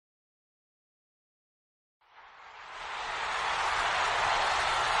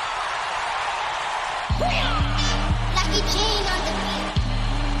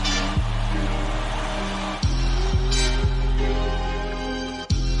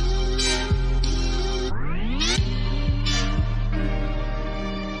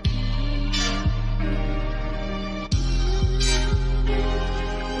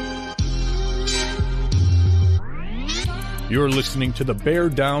You're listening to the Bear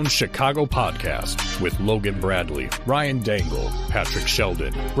Down Chicago podcast with Logan Bradley, Ryan Dangle, Patrick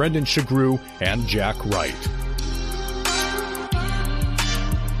Sheldon, Brendan Shagrew, and Jack Wright.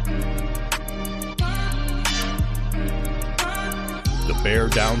 The Bear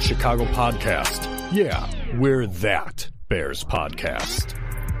Down Chicago podcast. Yeah, we're that Bears podcast.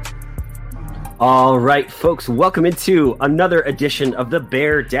 All right, folks, welcome into another edition of the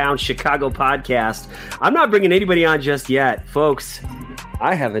Bear Down Chicago podcast. I'm not bringing anybody on just yet, folks.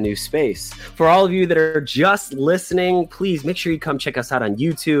 I have a new space. For all of you that are just listening, please make sure you come check us out on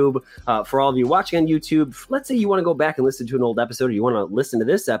YouTube. For all of you watching on YouTube, let's say you want to go back and listen to an old episode, or you want to listen to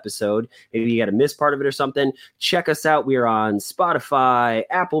this episode, maybe you got to miss part of it or something, check us out. We are on Spotify,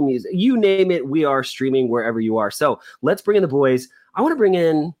 Apple Music, you name it. We are streaming wherever you are. So let's bring in the boys. I want to bring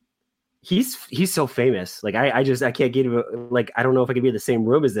in He's so famous. Like I can't get him. Like I don't know if I could be in the same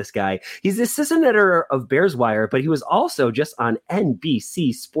room as this guy. He's the assistant editor of Bears Wire, but he was also just on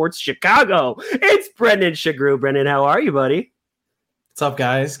NBC Sports Chicago. It's Brendan Shagrew. Brendan, how are you, buddy? What's up,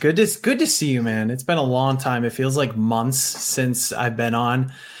 guys? Good to see you, man. It's been a long time. It feels like months since I've been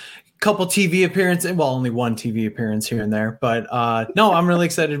on. Couple TV appearances, well, only one TV appearance here and there, but no, I'm really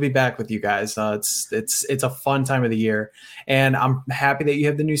excited to be back with you guys. It's a fun time of the year, and I'm happy that you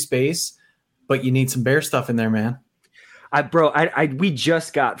have the new space, but you need some Bear stuff in there, man. We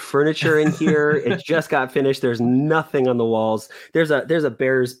just got furniture in here. It just got finished. There's nothing on the walls. There's a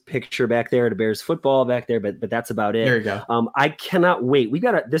Bears picture back there, and a Bears football back there, but that's about it. There you go. I cannot wait.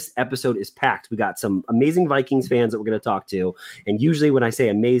 This episode is packed. We got some amazing Vikings fans that we're going to talk to. And usually when I say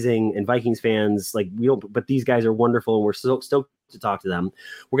amazing and Vikings fans, like we don't, but these guys are wonderful, and we're so stoked to talk to them.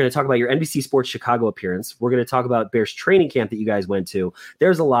 We're going to talk about your NBC Sports Chicago appearance. We're going to talk about Bears training camp that you guys went to.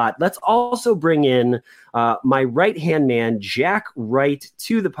 There's a lot. Let's also bring in my right-hand man, Jack Wright,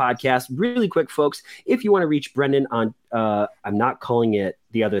 to the podcast. Really quick, folks, if you want to reach Brendan on, I'm not calling it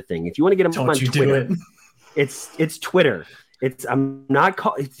the other thing. If you want to get him on Twitter, it's Twitter. The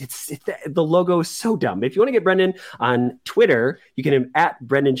logo is so dumb. If you want to get Brendan on Twitter, you can hit him at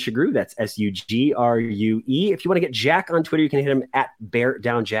Brendan Shagrew. That's Sugrue. If you want to get Jack on Twitter, you can hit him at Bear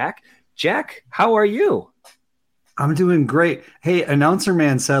Down Jack. Jack, how are you? I'm doing great. Hey, announcer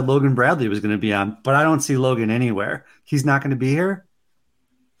man said Logan Bradley was going to be on, but I don't see Logan anywhere. He's not going to be here.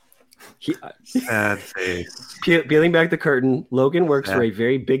 Sad face. Peeling back the curtain, Logan works for a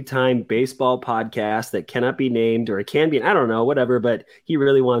very big time baseball podcast that cannot be named, or it can be, I don't know, whatever, but he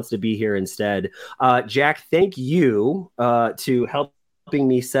really wants to be here instead. Jack, thank you to helping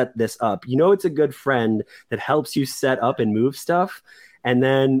me set this up. You know, it's a good friend that helps you set up and move stuff. And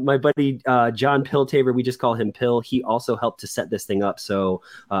then my buddy John Pilltaver, we just call him Pill. He also helped to set this thing up. So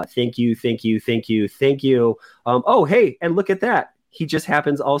thank you. Oh, hey, and look at that. He just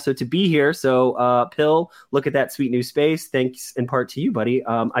happens also to be here. So, Pill, look at that sweet new space. Thanks in part to you, buddy.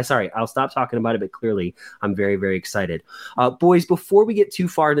 I'll stop talking about it, but clearly I'm very, very excited. Boys, before we get too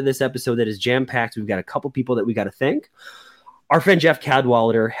far into this episode that is jam-packed, we've got a couple people that we got to thank. Our friend Jeff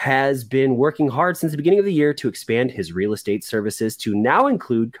Cadwallader has been working hard since the beginning of the year to expand his real estate services to now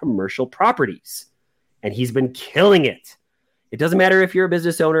include commercial properties. And he's been killing it. It doesn't matter if you're a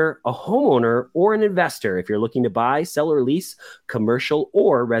business owner, a homeowner, or an investor. If you're looking to buy, sell, or lease commercial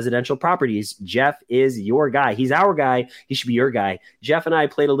or residential properties, Jeff is your guy. He's our guy. He should be your guy. Jeff and I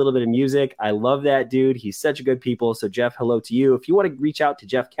played a little bit of music. I love that dude. He's such a good people. So Jeff, hello to you. If you want to reach out to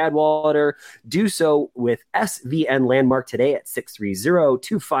Jeff Cadwallader, do so with SVN Landmark today at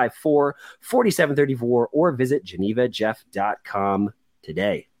 630-254-4734 or visit genevajeff.com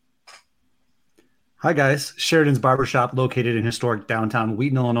today. Hi, guys. Sheridan's Barbershop, located in historic downtown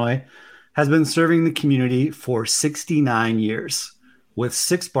Wheaton, Illinois, has been serving the community for 69 years. With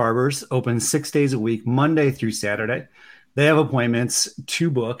 6 barbers, open 6 days a week, Monday through Saturday. They have appointments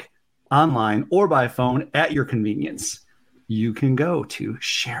to book online or by phone at your convenience. You can go to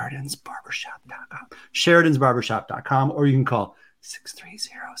sheridansbarbershop.com, or you can call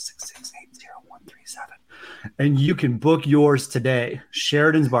 630-668-0137. And you can book yours today.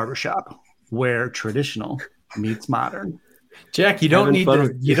 Sheridan's Barbershop, where traditional meets modern. Jack, you don't need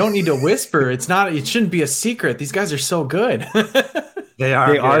to whisper. It shouldn't be a secret. These guys are so good. They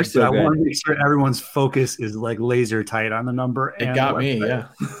are so good. I want to make sure everyone's focus is like laser tight on the number. It got me, yeah.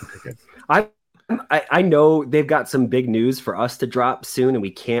 I've I know they've got some big news for us to drop soon, and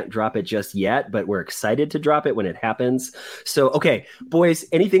we can't drop it just yet, but we're excited to drop it when it happens. So, okay, boys,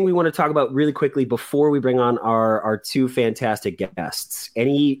 anything we want to talk about really quickly before we bring on our two fantastic guests?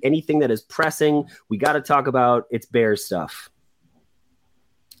 Anything that is pressing, we got to talk about. It's Bears stuff.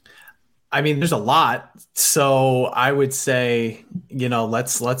 I mean, there's a lot. So I would say,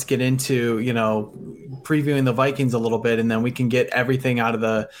 let's get into, previewing the Vikings a little bit, and then we can get everything out of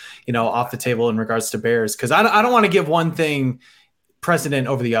the, off the table in regards to Bears. Because I don't want to give one thing precedent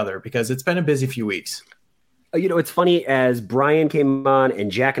over the other, because it's been a busy few weeks. It's funny, as Brian came on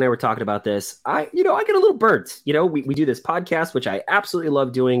and Jack and I were talking about this, I get a little burnt. We do this podcast, which I absolutely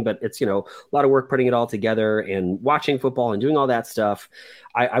love doing, but it's, a lot of work putting it all together and watching football and doing all that stuff.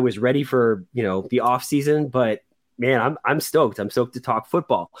 I was ready for, the off season, but man, I'm stoked. I'm stoked to talk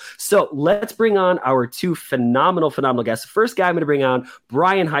football. So let's bring on our two phenomenal guests. First guy I'm going to bring on,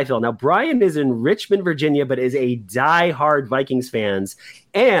 Brian Highfield. Now, Brian is in Richmond, Virginia, but is a diehard Vikings fan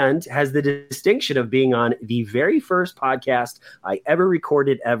and has the distinction of being on the very first podcast I ever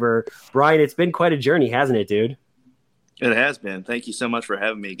recorded ever. Brian, it's been quite a journey, hasn't it, dude? It has been. Thank you so much for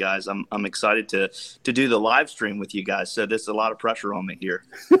having me, guys. I'm excited to do the live stream with you guys. So there's a lot of pressure on me here.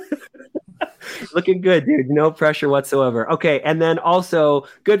 Looking good, dude. No pressure whatsoever. Okay, and then also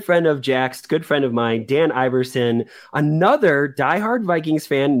good friend of Jack's, good friend of mine, Dan Iverson, another diehard Vikings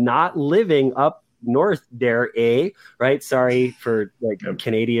fan, not living up north there, right? Sorry for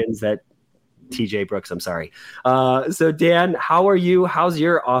Canadians that TJ Brooks, I'm sorry. So Dan, how are you? How's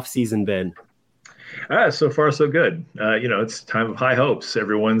your off season been? So far, so good. It's time of high hopes.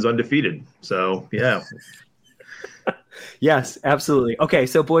 Everyone's undefeated. So, yeah. Yes, absolutely. Okay,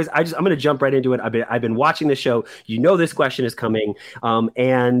 so boys, I'm going to jump right into it. I've been watching the show. This question is coming,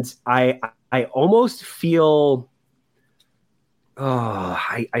 and I almost feel,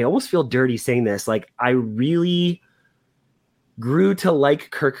 I almost feel dirty saying this. Like, I really grew to like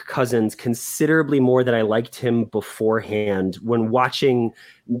Kirk Cousins considerably more than I liked him beforehand when watching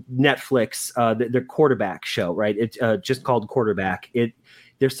Netflix, the quarterback show, right? It's just called Quarterback.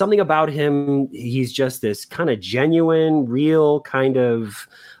 There's something about him. He's just this kind of genuine, real kind of,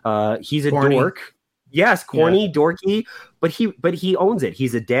 he's a corny. dork. Yes, corny, dorky, but he owns it.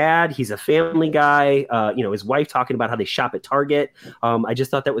 He's a dad. He's a family guy. His wife talking about how they shop at Target. I just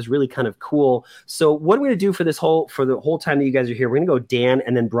thought that was really kind of cool. So what I'm going to do for the whole time that you guys are here, we're going to go Dan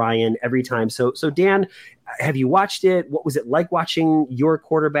and then Brian every time. So Dan, have you watched it? What was it like watching your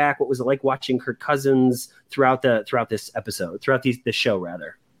quarterback? What was it like watching Kirk Cousins throughout this episode, throughout the show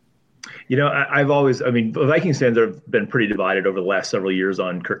rather? The Vikings fans have been pretty divided over the last several years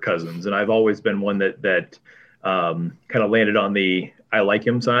on Kirk Cousins, and I've always been one that kind of landed on the I like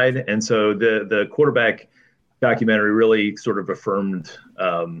him side. And so the quarterback documentary really sort of affirmed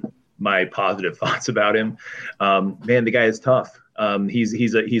my positive thoughts about him. Man, the guy is tough.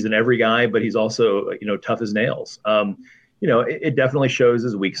 He's an every guy, but he's also tough as nails. It definitely shows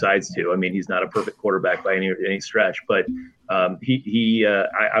his weak sides too. I mean, he's not a perfect quarterback by any stretch, but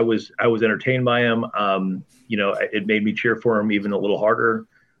I was entertained by him. It made me cheer for him even a little harder.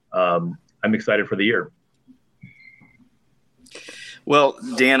 I'm excited for the year. Well,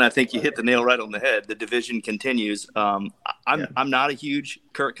 Dan, I think you hit the nail right on the head. The division continues. I'm not a huge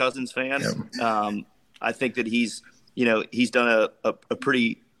Kirk Cousins fan. Yeah. I think that he's done a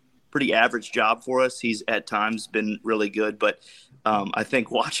pretty average job for us. He's at times been really good, but I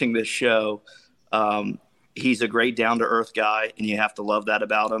think watching this show, he's a great down to earth guy, and you have to love that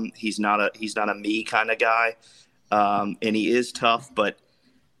about him. He's not a me kind of guy, and he is tough. But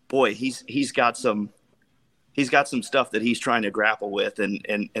boy, he's got some stuff that he's trying to grapple with,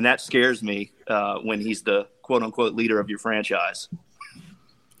 and that scares me when he's the quote unquote leader of your franchise.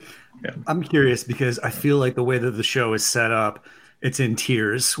 Yeah. I'm curious because I feel like the way that the show is set up, it's in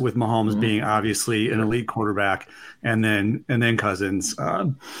tiers with Mahomes being obviously an elite quarterback, and then Cousins,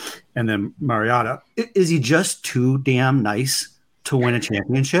 and then Mariota. Is he just too damn nice to win a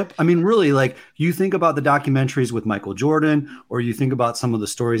championship? I mean, really, like you think about the documentaries with Michael Jordan, or you think about some of the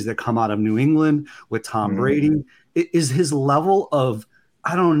stories that come out of New England with Tom Brady. Is his level of,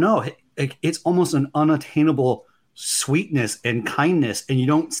 I don't know, it's almost an unattainable sweetness and kindness, and you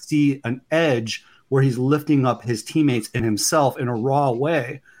don't see an edge where he's lifting up his teammates and himself in a raw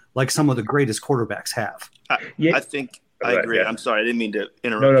way, like some of the greatest quarterbacks have. I think I agree. Yeah. I'm sorry, I didn't mean to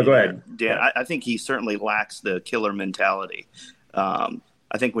interrupt. No, you go ahead. Dan. Yeah. I think he certainly lacks the killer mentality. I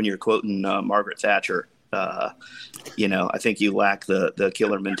think when you're quoting Margaret Thatcher, I think you lack the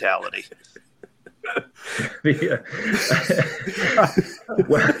killer mentality.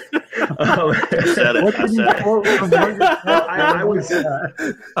 Said it. I said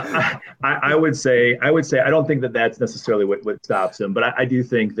I would say I don't think that that's necessarily what stops him, but I do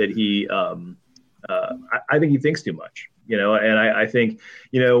think that he I think he thinks too much, and I think,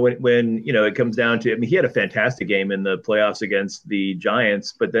 when it comes down to, I mean, he had a fantastic game in the playoffs against the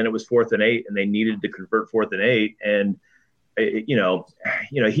Giants, but then it was 4th and 8 and they needed to convert 4th and 8. And, he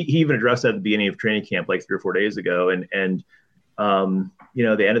even addressed that at the beginning of training camp, like 3 or 4 days ago. And at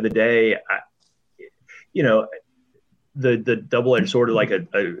the end of the day, the double-edged sword of like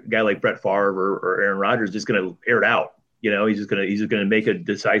a guy like Brett Favre or Aaron Rodgers is just going to air it out. He's just going to make a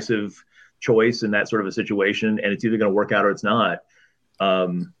decisive choice in that sort of a situation, and it's either going to work out or it's not.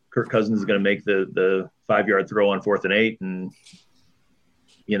 Kirk Cousins is going to make the 5-yard throw on 4th and 8, and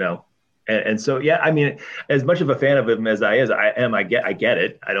so yeah. I mean, as much of a fan of him as I am, I get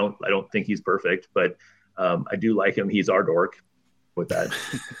it. I don't think he's perfect, but I do like him. He's our dork with that.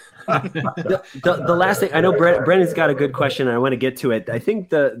 The last thing, I know Brendan's got a good question and I want to get to it. I think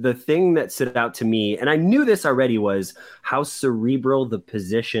the thing that stood out to me, and I knew this already, was how cerebral the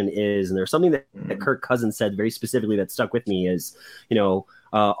position is. And there's something that Kirk Cousins said very specifically that stuck with me is,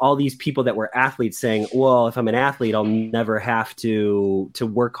 all these people that were athletes saying, well, if I'm an athlete, I'll never have to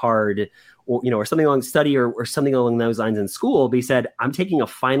work hard or something along study or something along those lines in school. But he said, I'm taking a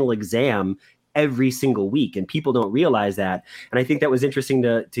final exam every single week, and people don't realize that. And I think that was interesting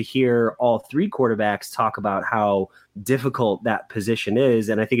to hear all 3 quarterbacks talk about how difficult that position is.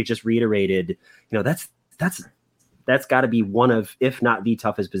 And I think it just reiterated, that's got to be one of, if not the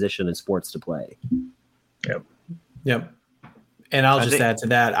toughest position in sports to play. Yep. And I'll just add to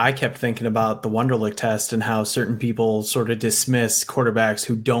that. I kept thinking about the Wonderlic test and how certain people sort of dismiss quarterbacks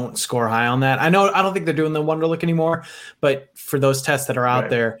who don't score high on that. I don't think they're doing the Wonderlic anymore, but for those tests that are out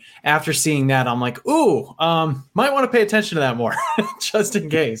there, after seeing that, I'm like, ooh, might want to pay attention to that more, just in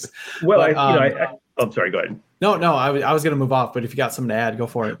case. Well, but, I'm sorry, go ahead. No, I was going to move off, but if you got something to add, go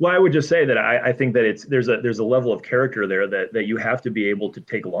for it. Well, I would just say that I think that there's a level of character there that you have to be able to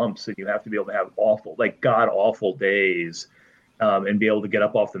take lumps, and you have to be able to have god awful days. And be able to get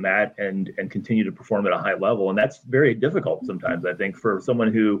up off the mat and continue to perform at a high level. And that's very difficult sometimes, I think, for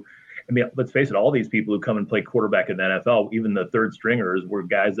someone who, I mean, let's face it, all these people who come and play quarterback in the NFL, even the third stringers, were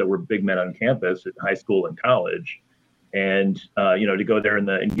guys that were big men on campus at high school and college. And, to go there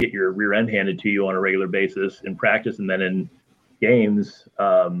and get your rear end handed to you on a regular basis in practice and then in games,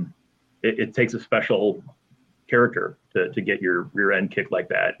 it takes a special character to get your rear end kicked like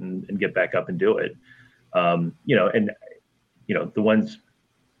that and get back up and do it. The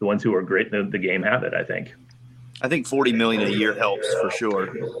ones who are great in the game have it, I think. I think $40 million a year helps for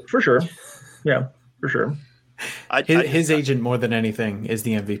sure. For sure. Yeah, for sure. His agent more than anything is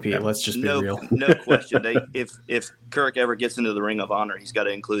the MVP. Let's just be real. No question. If Kirk ever gets into the Ring of Honor, he's got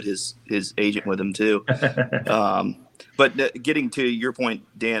to include his agent with him too. But getting to your point,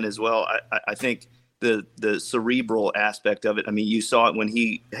 Dan, as well, I think the cerebral aspect of it. I mean, you saw it when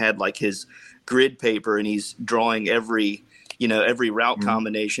he had like his grid paper and he's drawing every route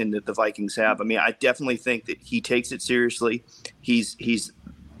combination that the Vikings have. I mean, I definitely think that he takes it seriously. He's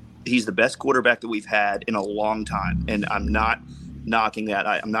the best quarterback that we've had in a long time, and I'm not knocking that.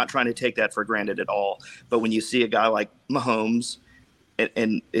 I'm not trying to take that for granted at all. But when you see a guy like Mahomes,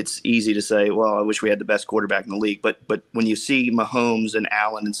 and it's easy to say, well, I wish we had the best quarterback in the league. But when you see Mahomes and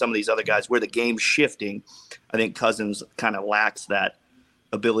Allen and some of these other guys where the game's shifting, I think Cousins kind of lacks that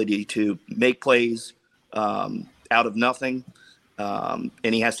ability to make plays out of nothing, and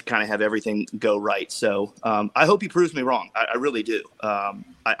he has to kind of have everything go right. So I hope he proves me wrong. I really do.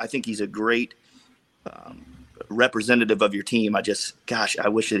 I think he's a great representative of your team. I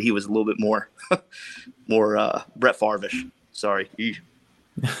wish that he was a little bit more Brett Favre-ish. Sorry.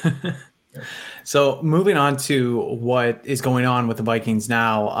 So moving on to what is going on with the Vikings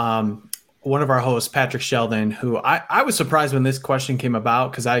now, one of our hosts, Patrick Sheldon, who I was surprised when this question came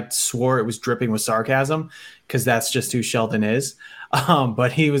about because I swore it was dripping with sarcasm because that's just who Sheldon is.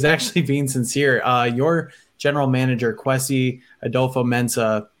 But he was actually being sincere. Your general manager, Kwesi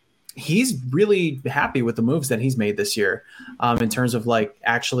Adolfo-Mensah, he's really happy with the moves that he's made this year in terms of like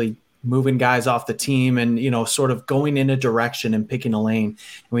actually moving guys off the team and, sort of going in a direction and picking a lane. And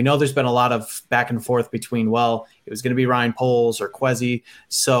we know there's been a lot of back and forth between, well, it was going to be Ryan Poles or Kwesi.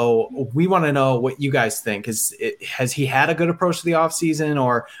 So we want to know what you guys think. Has he had a good approach to the offseason,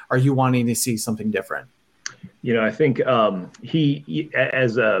 or are you wanting to see something different? I think he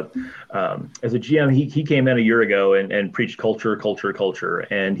as a GM, he came in a year ago and preached culture,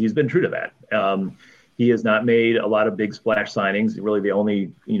 and he's been true to that. He has not made a lot of big splash signings. Really, the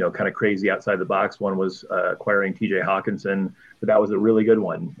only kind of crazy outside the box one was acquiring T.J. Hawkinson, but that was a really good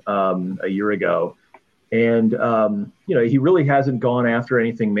one a year ago. And he really hasn't gone after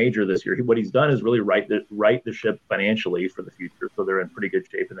anything major this year. What he's done is really right the ship financially for the future, so they're in pretty good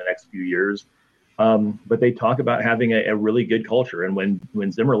shape in the next few years. But they talk about having a really good culture. And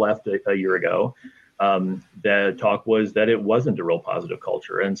when Zimmer left a year ago, the talk was that it wasn't a real positive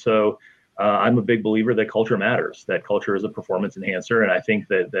culture. And so I'm a big believer that culture matters, that culture is a performance enhancer. And I think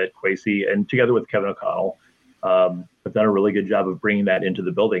that Kwesi, and together with Kevin O'Connell, have done a really good job of bringing that into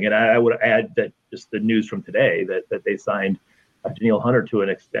the building. And I would add that just the news from today that they signed Danielle Hunter to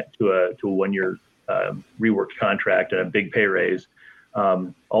a 1 year reworked contract and a big pay raise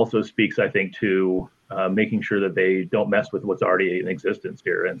also speaks, I think, to making sure that they don't mess with what's already in existence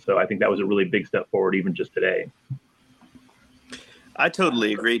here. And so I think that was a really big step forward, even just today. I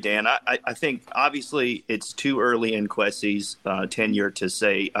totally agree, Dan. I think obviously it's too early in Kwesi's tenure to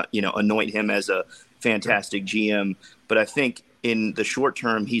say, anoint him as a fantastic GM. But I think in the short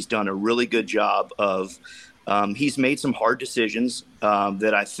term, he's done a really good job of he's made some hard decisions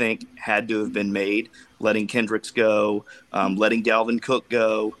that I think had to have been made, letting Kendricks go, letting Dalvin Cook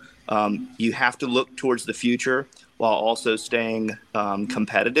go. You have to look towards the future while also staying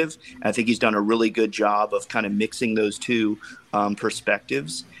competitive. I think he's done a really good job of kind of mixing those two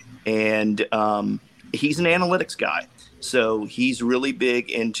perspectives. And he's an analytics guy. So he's really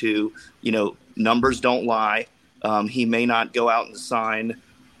big into, numbers don't lie. He may not go out and sign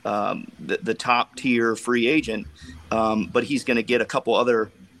the top tier free agent, but he's going to get a couple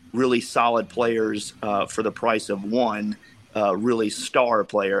other really solid players for the price of one really star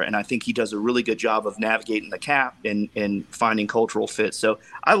player. And I think he does a really good job of navigating the cap and finding cultural fits. So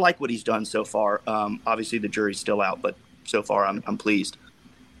I like what he's done so far. Obviously the jury's still out, but so far I'm pleased.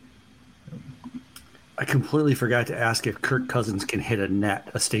 I completely forgot to ask if Kirk Cousins can hit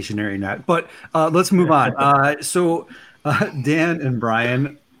a stationary net, but let's move on. So Dan and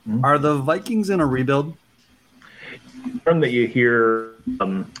Brian, are the Vikings in a rebuild? The term that you hear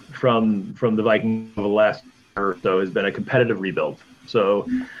from the Vikings over the last year or so has been a competitive rebuild. So,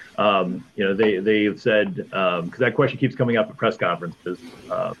 they've said, because that question keeps coming up at press conferences,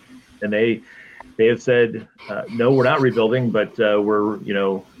 and they have said, no, we're not rebuilding, but we're,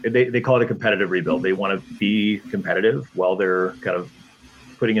 they call it a competitive rebuild. They want to be competitive while they're kind of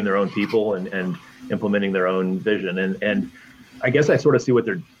putting in their own people and implementing their own vision. And I guess I sort of see what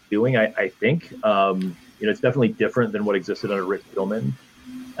they're doing. I think, it's definitely different than what existed under Rick Spielman.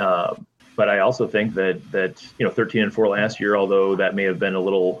 But I also think that 13-4 last year, although that may have been a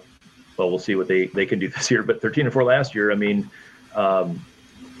little, well, we'll see what they can do this year. But 13-4 last year, I mean, I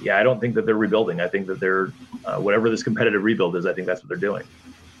don't think that they're rebuilding. I think that they're whatever this competitive rebuild is, I think that's what they're doing.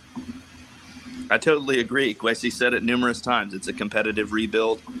 I totally agree. Kwesi said it numerous times. It's a competitive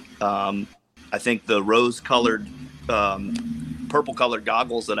rebuild. I think the rose-colored, purple-colored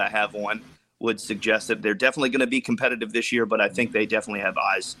goggles that I have on would suggest that they're definitely going to be competitive this year, but I think they definitely have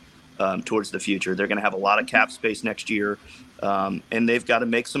eyes towards the future. They're going to have a lot of cap space next year, and they've got to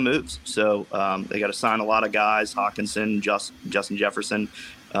make some moves. So they got to sign a lot of guys, Hawkinson, Justin Jefferson.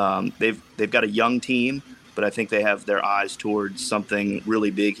 They've got a young team, but I think they have their eyes towards something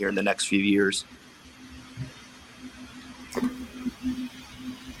really big here in the next few years.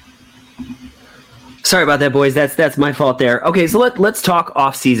 Sorry about that, boys. That's my fault there. Okay, so let's talk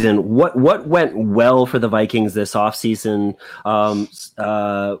off season. What went well for the Vikings this off season? What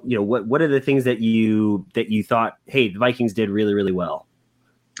are the things that you thought, hey, the Vikings did really, really well?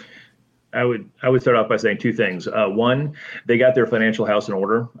 I would start off by saying two things. One, they got their financial house in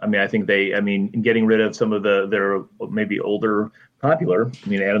order. I mean, getting rid of some of their maybe older popular. I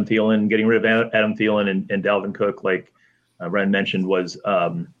mean, Adam Thielen, getting rid of Adam Thielen and Dalvin Cook, like Ryan mentioned, was.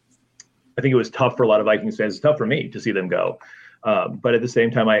 I think it was tough for a lot of Vikings fans. It's tough for me to see them go. But at the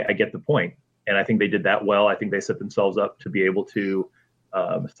same time, I get the point. And I think they did that well. I think they set themselves up to be able to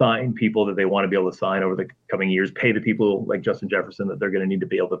sign people that they want to be able to sign over the coming years, pay the people like Justin Jefferson that they're going to need to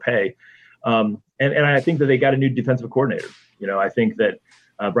be able to pay. And I think that they got a new defensive coordinator. I think that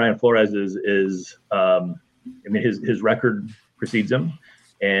Brian Flores is his record precedes him.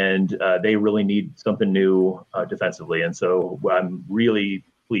 And they really need something new defensively. And so I'm really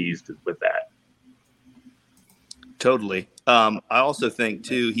pleased with that. Totally. I also think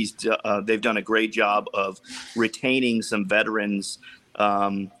too they've done a great job of retaining some veterans,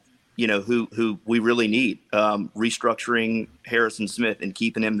 who we really need. Restructuring Harrison Smith and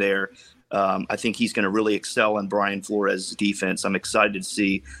keeping him there. I think he's going to really excel in Brian Flores' defense. I'm excited to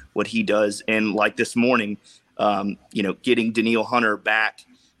see what he does. And like this morning, getting Danielle Hunter back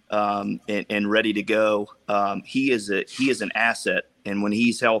and ready to go. He is an asset, and when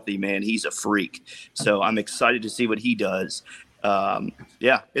he's healthy, man, he's a freak. So I'm excited to see what he does.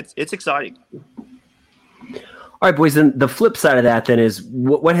 It's exciting. All right, boys. Then the flip side of that then is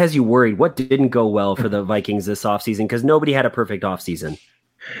what has you worried? What didn't go well for the Vikings this offseason? Because nobody had a perfect offseason.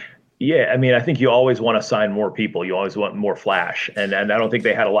 Yeah, I mean, I think you always want to sign more people. You always want more flash, and I don't think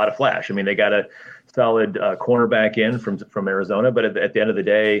they had a lot of flash. I mean, they got a solid cornerback in from Arizona, but at the end of the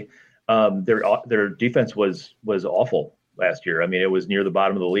day, their defense was awful last year. I mean, it was near the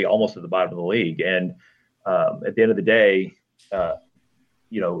bottom of the league, almost at the bottom of the league, and at the end of the day,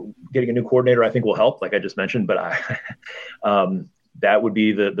 getting a new coordinator, I think, will help, like I just mentioned. But that would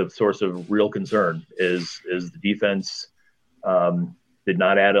be the source of real concern is the defense did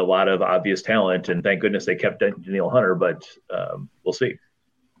not add a lot of obvious talent, and thank goodness they kept Danielle Hunter. But we'll see.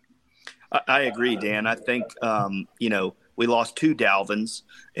 I agree, Dan. I think we lost 2 Dalvins,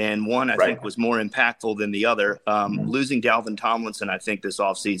 and one I think was more impactful than the other. Losing Dalvin Tomlinson, I think this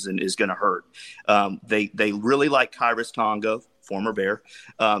offseason is going to hurt. They really like Kyrus Tonga, former Bear.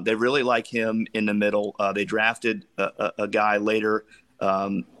 They really like him in the middle. They drafted a guy later,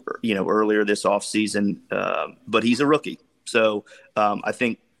 earlier this offseason, but he's a rookie. So I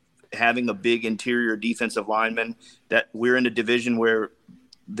think having a big interior defensive lineman, that we're in a division where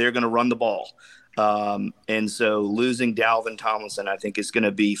they're going to run the ball. And so losing Dalvin Tomlinson, I think, is going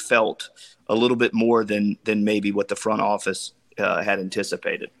to be felt a little bit more than maybe what the front office had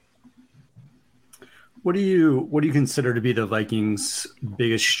anticipated. What do you consider to be the Vikings'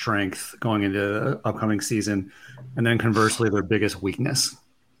 biggest strength going into the upcoming season, and then conversely their biggest weakness?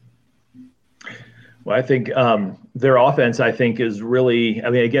 Well, I think their offense, I think, is really, I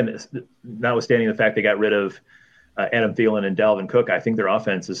mean, again, notwithstanding the fact they got rid of Adam Thielen and Dalvin Cook, I think their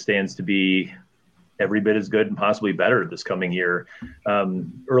offense stands to be every bit as good and possibly better this coming year.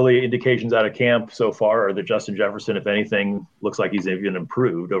 Early indications out of camp so far are that Justin Jefferson, if anything, looks like he's even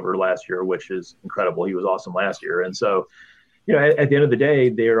improved over last year, which is incredible. He was awesome last year. And so, at the end of the day,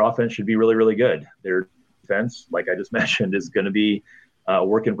 their offense should be really, really good. Their defense, like I just mentioned, is going to be a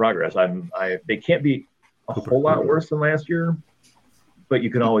work in progress. They can't be a whole lot worse than last year, but you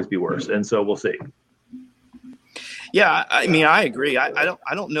can always be worse. And so we'll see. Yeah, I mean, I agree. I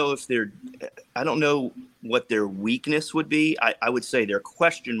don't know what their weakness would be. I would say their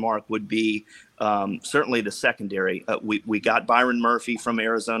question mark would be certainly the secondary. We got Byron Murphy from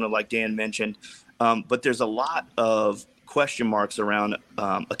Arizona, like Dan mentioned, but there's a lot of question marks around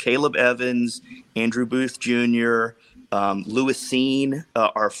a Caleb Evans, Andrew Booth Jr., Lewis Seen,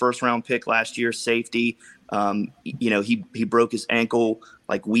 our first round pick last year, safety. He broke his ankle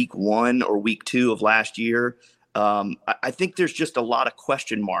like week 1 or week 2 of last year. I think there's just a lot of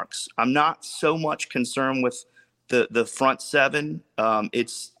question marks. I'm not so much concerned with the front 7.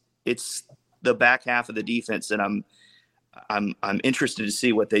 It's the back half of the defense, and I'm interested to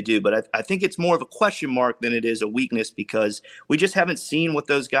see what they do. But I think it's more of a question mark than it is a weakness, because we just haven't seen what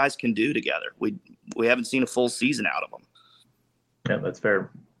those guys can do together. We haven't seen a full season out of them. Yeah, that's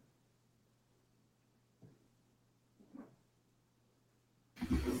fair.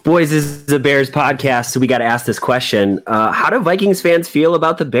 Boys, this is the Bears podcast, so we got to ask this question. How do Vikings fans feel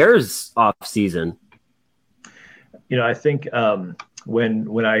about the Bears off season? I think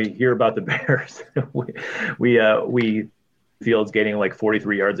when I hear about the Bears, we Fields gaining like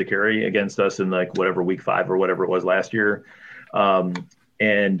 43 yards a carry against us in like whatever week 5 or whatever it was last year. I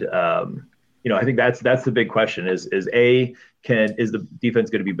think that's the big question is the defense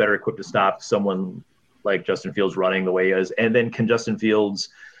going to be better equipped to stop someone like Justin Fields running the way he is? And then can Justin Fields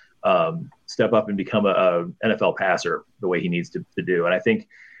step up and become a NFL passer the way he needs to do? And I think,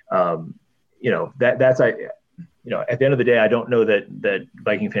 that's at the end of the day, I don't know that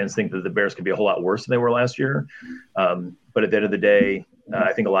Viking fans think that the Bears could be a whole lot worse than they were last year. But at the end of the day,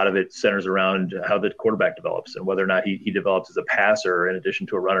 I think a lot of it centers around how the quarterback develops and whether or not he develops as a passer in addition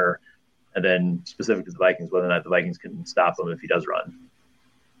to a runner. And then specific to the Vikings, whether or not the Vikings can stop him if he does run.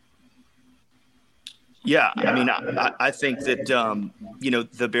 Yeah, I mean, I think that,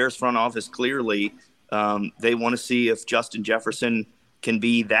 the Bears front office clearly, they want to see if Justin Jefferson can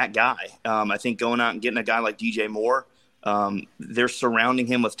be that guy. I think going out and getting a guy like DJ Moore, they're surrounding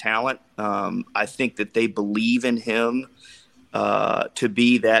him with talent. I think that they believe in him to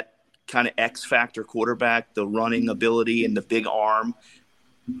be that kind of X-factor quarterback, the running ability and the big arm.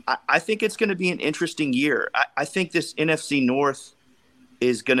 I think it's going to be an interesting year. I think this NFC North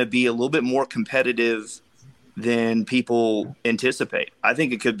is going to be a little bit more competitive than people anticipate. I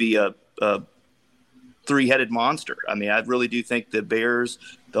think it could be a three-headed monster. I mean, I really do think the Bears,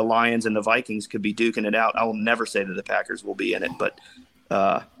 the Lions, and the Vikings could be duking it out. I will never say that the Packers will be in it, but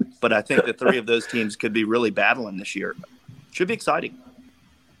But I think the three of those teams could be really battling this year. Should be exciting.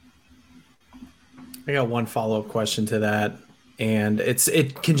 I got one follow-up question to that, and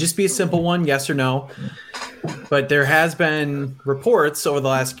it can just be a simple one, yes or no. But there has been reports over the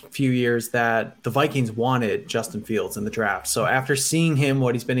last few years that the Vikings wanted Justin Fields in the draft. So after seeing him,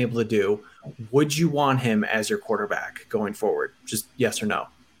 what he's been able to do, would you want him as your quarterback going forward? Just yes or no?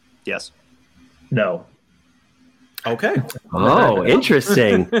 Yes. No. Okay. Oh,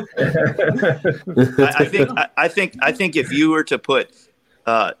 interesting. I think if you were to put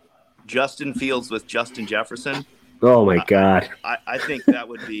Justin Fields with Justin Jefferson, oh my God, I think that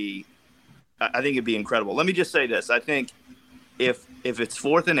would be. I think it'd be incredible. Let me just say this: I think if it's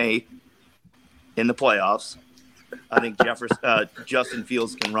 4th and 8 in the playoffs, I think Justin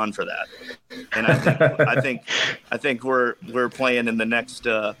Fields can run for that. And I think we're playing in the next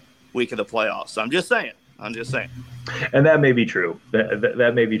week of the playoffs. So I'm just saying. And that may be true.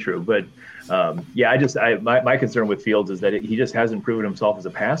 That may be true. But my concern with Fields is that he just hasn't proven himself as a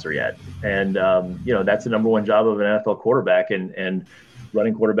passer yet. And that's the number one job of an NFL quarterback. And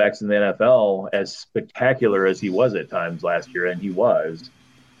running quarterbacks in the NFL, as spectacular as he was at times last year, and he was,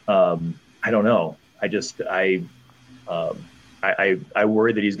 I don't know. I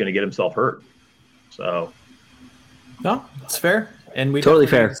worry that he's going to get himself hurt. So, no, it's fair, and we totally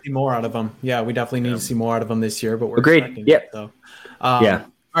fair. Need to see more out of him. Yeah, we definitely need to see more out of him this year. But we're agreed. Yep. So, yeah.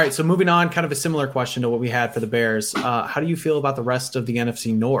 All right, so moving on, kind of a similar question to what we had for the Bears. How do you feel about the rest of the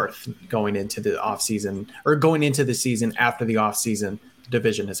NFC North going into the offseason, or going into the season after the offseason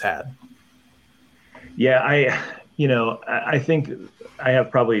division has had? Yeah, I think I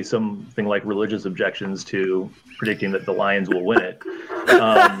have probably something like religious objections to predicting that the Lions will win it.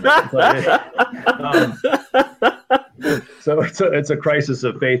 So it's a crisis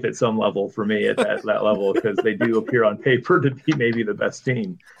of faith at some level for me at that level, because they do appear on paper to be maybe the best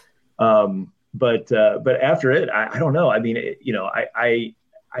team. But after it, I don't know. I mean, I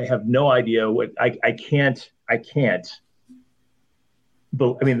have no idea what I can't.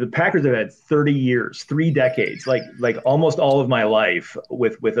 But I mean, the Packers have had 30 years, 3 decades, like almost all of my life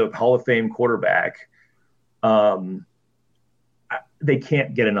with a Hall of Fame quarterback. They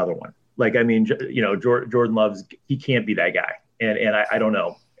can't get another one. Like, I mean, Jordan Love's, he can't be that guy. And I don't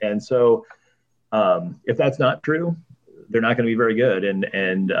know. And so if that's not true, they're not going to be very good.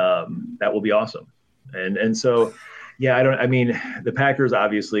 And that will be awesome. And so, yeah, the Packers,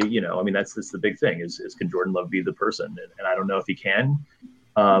 obviously, that's the big thing is can Jordan Love be the person? And I don't know if he can.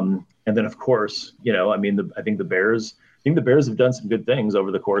 And then, of course, I think the Bears have done some good things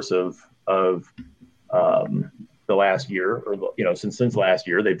over the course of the last year, or, since last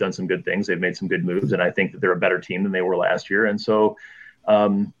year, they've done some good things. They've made some good moves. And I think that they're a better team than they were last year. And so, I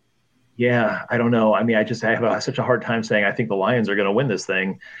don't know. I mean, I have such a hard time saying I think the Lions are going to win this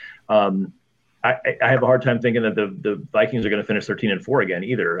thing. I have a hard time thinking that the Vikings are going to finish 13-4 again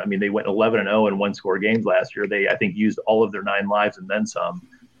either. I mean, they went 11-0 in 1-score games last year. They, I think, used all of their 9 lives and then some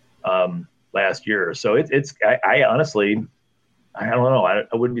last year. So I honestly, I don't know.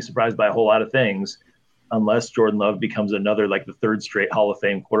 I wouldn't be surprised by a whole lot of things unless Jordan Love becomes another, like the 3rd straight Hall of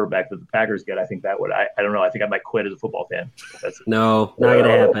Fame quarterback that the Packers get. I think that would, I don't know. I think I might quit as a football fan. No, not going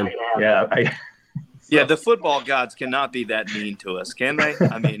to happen. Yeah. Yeah, the football gods cannot be that mean to us, can they?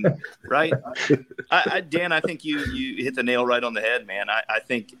 I mean, right? Dan, I think you hit the nail right on the head, man. I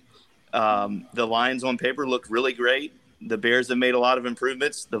think the Lions on paper look really great. The Bears have made a lot of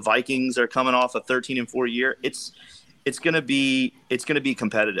improvements. The Vikings are coming off a 13-4 year. It's gonna be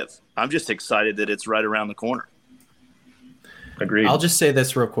competitive. I'm just excited that it's right around the corner. Agreed. I'll just say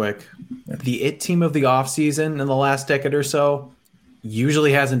this real quick: the it team of the offseason in the last decade or so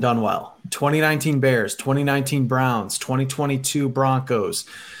usually hasn't done well. 2019 Bears, 2019 Browns, 2022 Broncos,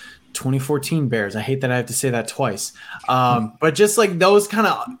 2014 Bears. I hate that I have to say that twice. But just like those kind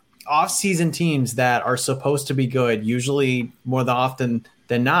of off-season teams that are supposed to be good, usually more often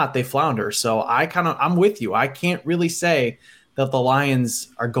than not, they flounder. So I'm with you. I can't really say that the Lions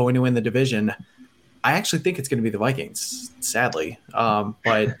are going to win the division. I actually think it's going to be the Vikings, sadly. But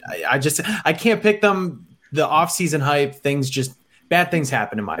I can't pick them. The off-season hype, bad things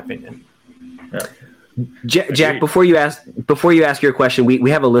happen, in my opinion. Yeah. Jack, before you ask your question, we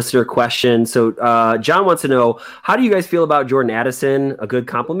have a listener question. So John wants to know, how do you guys feel about Jordan Addison? A good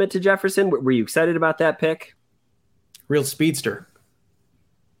compliment to Jefferson. Were you excited about that pick? Real speedster.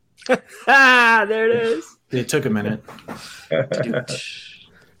 There it is. It took a minute.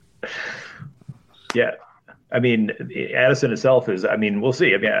 Yeah. I mean, Addison itself is, we'll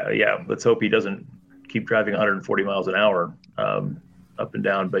see. Yeah. Let's hope he doesn't keep driving 140 miles an hour up and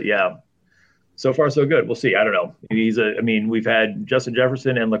down. But yeah, so far so good. We'll see. I don't know. We've had Justin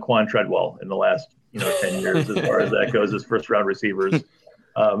Jefferson and Laquan Treadwell in the last 10 years as far as that goes as first round receivers,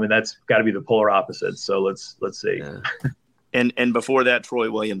 and that's got to be the polar opposite. So let's see. Yeah. And before that,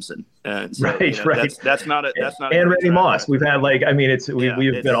 Troy Williamson. So, right. That's not a. And Randy Moss. We've had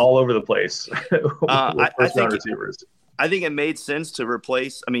we've been all over the place with first round receivers. I think it made sense to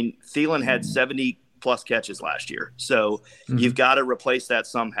replace. Thielen had 70 plus catches last year, so you've got to replace that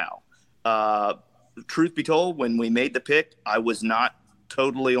somehow. Truth be told, when we made the pick, I was not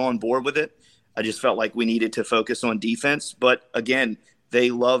totally on board with it. I just felt like we needed to focus on defense. But again,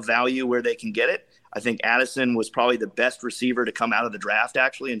 they love value where they can get it. I think Addison was probably the best receiver to come out of the draft,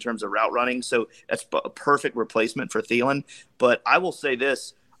 actually, in terms of route running. So that's a perfect replacement for Thielen. But I will say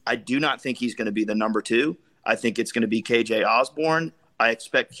this, I do not think he's going to be the number 2. I think it's going to be KJ Osborne. I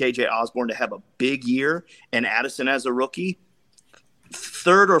expect KJ Osborne to have a big year, and Addison as a rookie,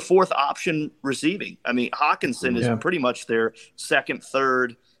 3rd or 4th option receiving. Hawkinson is pretty much their 2nd,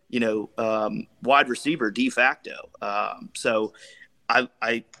 3rd, wide receiver de facto. So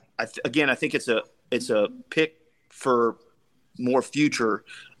I think it's a pick for more future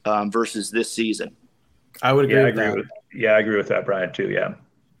versus this season. I would agree I agree with that, Brian, too. Yeah.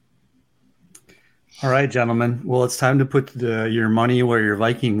 All right, gentlemen. Well, it's time to put your money where your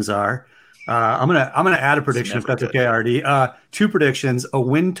Vikings are. I'm gonna add a prediction if that's okay, Artie. 2 predictions: a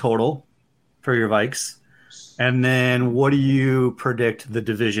win total for your Vikes, and then what do you predict the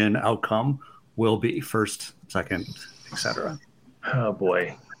division outcome will be? First, second, etc. Oh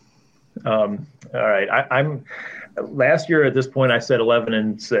boy. All right. I'm last year at this point I said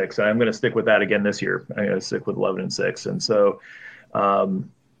 11-6, and I'm going to stick with that again this year. I'm going to stick with 11-6, and so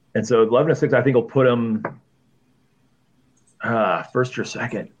 11-6 I think will put them first or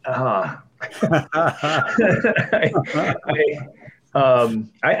second. I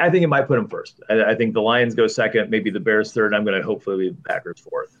think it might put them first. I think the Lions go second, maybe the Bears third. I'm going to hopefully be Packers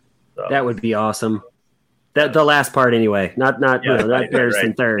fourth. So. That would be awesome. The last part anyway, not Bears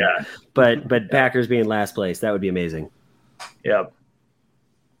in third, but Packers being last place. That would be amazing. Yeah.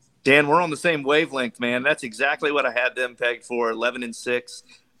 Dan, we're on the same wavelength, man. That's exactly what I had them pegged for, 11-6.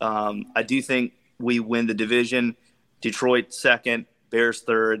 I do think we win the division. Detroit second, Bears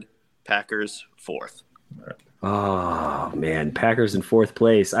third, Packers fourth. Oh man, Packers in 4th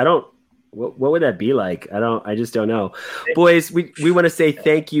place. What would that be like? I just don't know. Boys, we want to say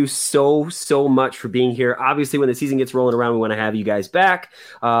thank you so much for being here. Obviously, when the season gets rolling around, we want to have you guys back.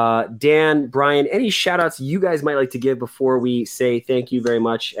 Dan, Brian, any shout outs you guys might like to give before we say thank you very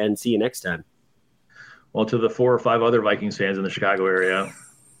much and see you next time? Well, to the 4 or 5 other Vikings fans in the Chicago area,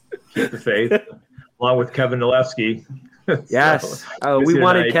 keep the faith, along with Kevin Nalewski. Yes. We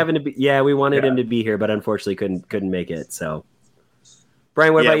wanted Kevin to be. Yeah, we wanted him to be here, but unfortunately couldn't make it. So,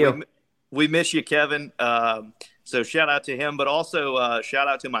 Brian, what about you? We miss you, Kevin. So shout out to him, but also shout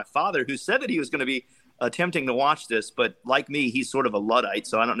out to my father, who said that he was going to be attempting to watch this, but like me, he's sort of a Luddite,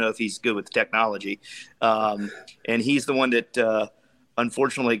 so I don't know if he's good with technology. And he's the one that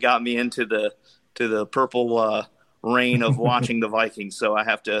unfortunately got me into the purple rain of watching the Vikings. So I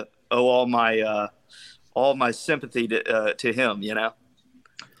have to owe all my sympathy to him.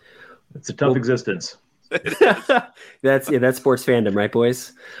 It's a tough existence. That's sports fandom, right,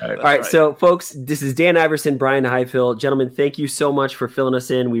 boys? All right. So, folks, this is Dan Iverson, Brian Highfill. Gentlemen, thank you so much for filling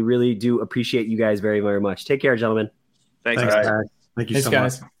us in. We really do appreciate you guys very, very much. Take care, gentlemen. Thanks guys. Thank you so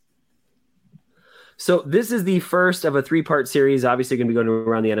much. So this is the first of a 3-part series. Obviously, going to be going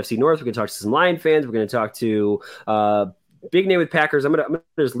around the NFC North. We're going to talk to some Lion fans. We're going to talk to big name with Packers. I'm gonna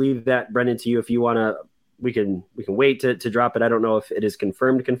just leave that, Brendan, to you. If you want to, we can wait to drop it. I don't know if it is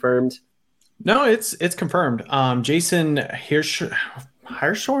confirmed. No, it's confirmed. Jason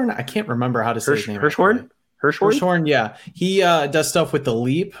Hirschhorn. I can't remember how to say his name. Hirschhorn. Yeah, he does stuff with the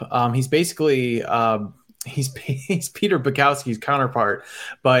Leap. He's basically he's Peter Bukowski's counterpart,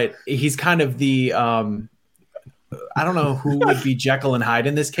 but he's kind of the I don't know who would be Jekyll and Hyde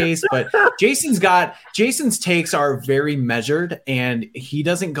in this case, but Jason's takes are very measured, and he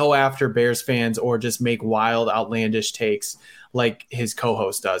doesn't go after Bears fans or just make wild, outlandish takes like his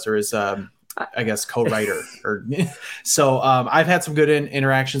co-host does, or his I guess co-writer. Or so I've had some good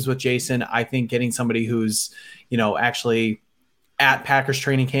interactions with Jason. I think getting somebody who's actually at Packers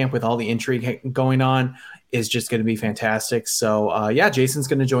training camp with all the intrigue going on is just going to be fantastic. So Jason's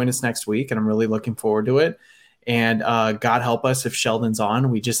going to join us next week, and I'm really looking forward to it. And God help us if Sheldon's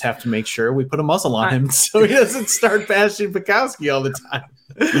on. We just have to make sure we put a muzzle on him so he doesn't start bashing Bukowski all the time.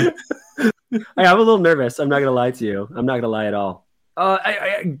 I'm a little nervous. I'm not going to lie to you. I'm not going to lie at all.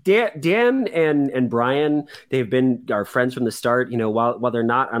 Dan and Brian, they've been our friends from the start. You know, while they're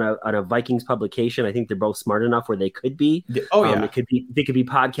not on a Vikings publication, I think they're both smart enough where they could be. Oh yeah, they could be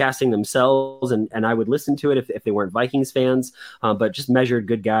podcasting themselves, and I would listen to it if they weren't Vikings fans. But just measured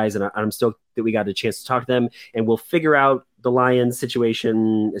good guys, and I'm stoked that we got a chance to talk to them, and we'll figure out the Lions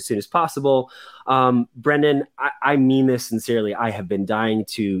situation as soon as possible. Brendan, I mean this sincerely. I have been dying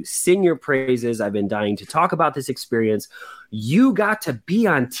to sing your praises. I've been dying to talk about this experience. You got to be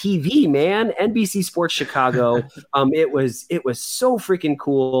on TV, man. NBC Sports Chicago. It was so freaking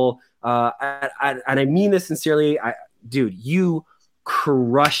cool. And I mean this sincerely. Dude, you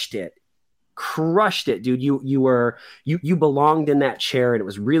crushed it. Dude. You belonged in that chair, and it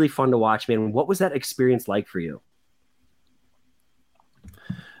was really fun to watch, man. What was that experience like for you?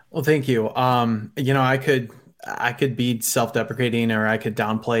 Well, thank you. You know, I could be self-deprecating or I could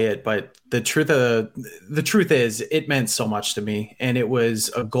downplay it, but the truth is it meant so much to me. And it was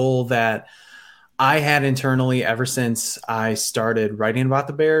a goal that I had internally ever since I started writing about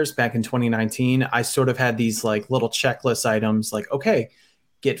the Bears back in 2019. I sort of had these like little checklist items like, okay,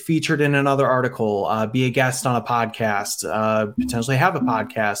 get featured in another article, be a guest on a podcast, potentially have a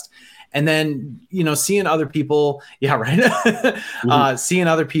podcast. And then, you know, seeing other people, yeah, right. Seeing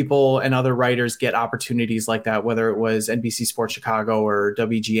other people and other writers get opportunities like that, whether it was NBC Sports Chicago or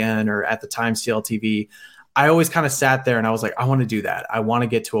WGN or at the time CLTV, I always kind of sat there and I was like, I want to do that. I want to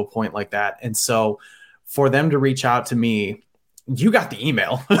get to a point like that. And so for them to reach out to me, you got the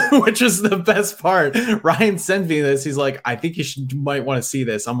email, which is the best part. Ryan sent me this. He's like, I think you might want to see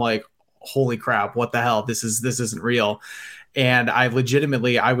this. I'm like, holy crap, what the hell? This isn't real. And I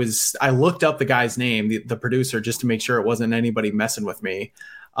legitimately, I looked up the guy's name, the producer, just to make sure it wasn't anybody messing with me.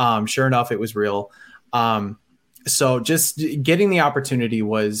 Sure enough, it was real. So just getting the opportunity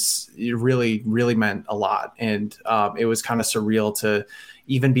it really meant a lot. And it was kind of surreal to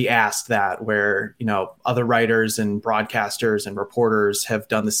even be asked that, where, you know, other writers and broadcasters and reporters have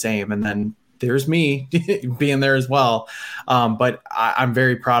done the same. And then there's me being there as well. But I'm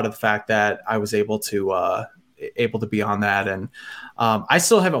very proud of the fact that I was able to be on that. And I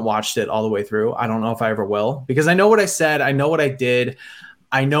still haven't watched it all the way through. I don't know if I ever will, because I know what I said. I know what I did.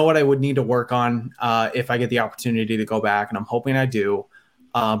 I know what I would need to work on if I get the opportunity to go back, and I'm hoping I do.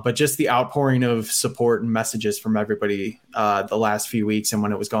 But just the outpouring of support and messages from everybody the last few weeks and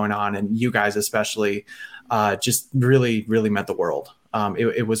when it was going on, and you guys especially, just really, really meant the world.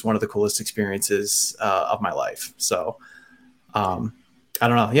 It was one of the coolest experiences of my life. So I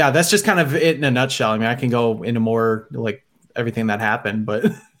don't know. Yeah, that's just kind of it in a nutshell. I mean, I can go into more like everything that happened, but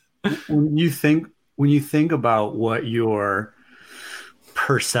when you think about what your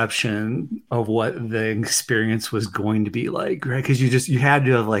perception of what the experience was going to be like, right? Because you had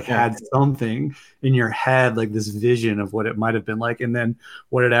to have had something in your head, like this vision of what it might have been like, and then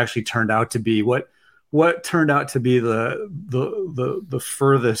what it actually turned out to be. What turned out to be the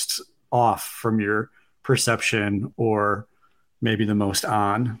furthest off from your perception, or maybe the most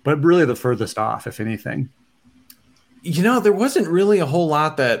on, but really the furthest off, if anything? You know, there wasn't really a whole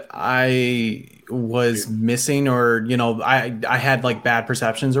lot that I was missing, or, you know, I had like bad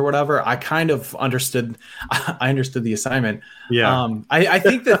perceptions or whatever. I kind of understood the assignment. Yeah. I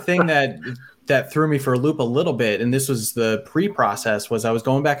think the thing that threw me for a loop a little bit, and this was the pre-process, was I was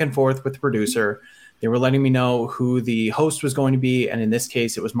going back and forth with the producer. They were letting me know who the host was going to be. And in this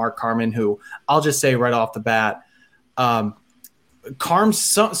case, it was Mark Carman, who I'll just say right off the bat, some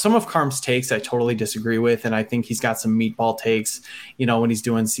of Carm's takes I totally disagree with, and I think he's got some meatball takes, you know, when he's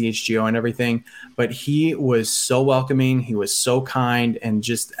doing CHGO and everything. But he was so welcoming, he was so kind, and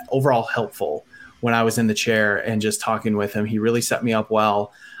just overall helpful when I was in the chair and just talking with him. He really set me up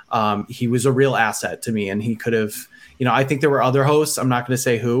well. He was a real asset to me, and he could have, you know, I think there were other hosts, I'm not going to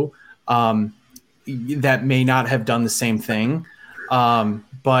say who, that may not have done the same thing.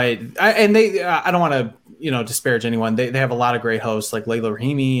 But I don't want to, you know, disparage anyone. They have a lot of great hosts like Layla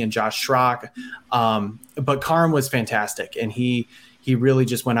Rahimi and Josh Schrock. But Carm was fantastic, and he really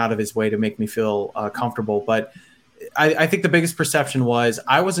just went out of his way to make me feel comfortable. But I think the biggest perception was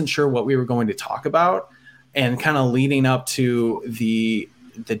I wasn't sure what we were going to talk about, and kind of leading up to the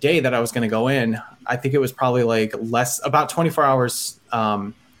day that I was going to go in, I think it was probably like about 24 hours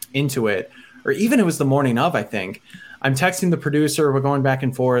into it, or even it was the morning of, I think. I'm texting the producer, we're going back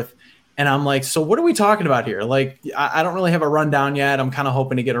and forth, and I'm like, so what are we talking about here? Like, I don't really have a rundown yet. I'm kind of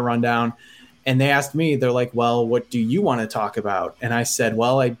hoping to get a rundown. And they asked me, they're like, well, what do you want to talk about? And I said,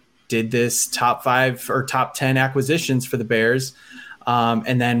 well, I did this top 5 or top 10 acquisitions for the Bears.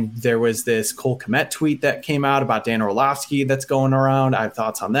 And then there was this Cole Kmet tweet that came out about Dan Orlovsky that's going around. I have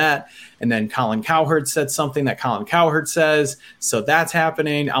thoughts on that. And then Colin Cowherd said something that Colin Cowherd says. So that's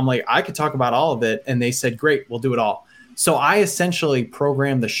happening. I'm like, I could talk about all of it. And they said, great, we'll do it all. So I essentially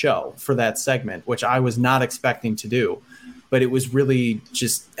programmed the show for that segment, which I was not expecting to do. But it was really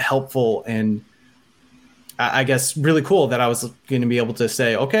just helpful and I guess really cool that I was going to be able to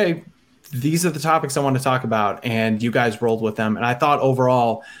say, okay, these are the topics I want to talk about, and you guys rolled with them. And I thought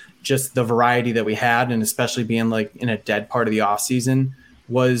overall, just the variety that we had, and especially being like in a dead part of the off season,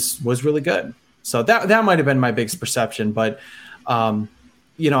 was really good. So that might have been my biggest perception. But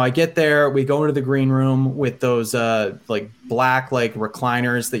I get there, we go into the green room with those like black like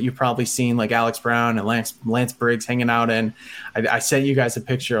recliners that you've probably seen, like Alex Brown and Lance Briggs hanging out in. I sent you guys a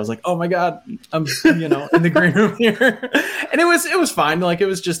picture. I was like, oh my God, I'm in the green room here. And it was fine. Like it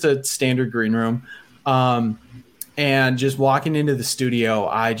was just a standard green room. And just walking into the studio,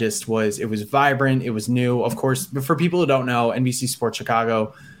 it was vibrant. It was new. Of course, but for people who don't know, NBC Sports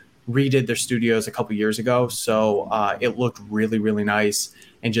Chicago redid their studios a couple years ago. So it looked really, really nice.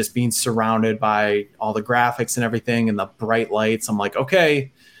 And just being surrounded by all the graphics and everything and the bright lights, I'm like,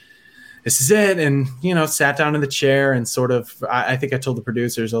 okay, this is it. And, sat down in the chair and sort of, I think I told the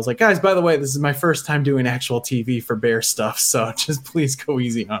producers, I was like, guys, by the way, this is my first time doing actual TV for Bear stuff. So just please go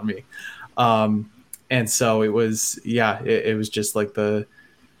easy on me. And so it was, it was just like a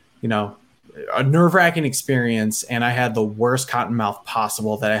nerve-wracking experience. And I had the worst cotton mouth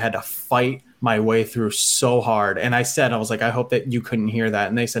possible that I had to fight my way through so hard. And I was like, I hope that you couldn't hear that.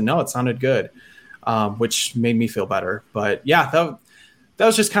 And they said, no, it sounded good, which made me feel better. But yeah, that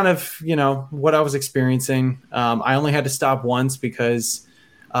was just kind of, what I was experiencing. I only had to stop once because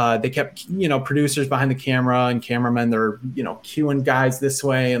they kept, producers behind the camera and cameramen, they're, cueing guys this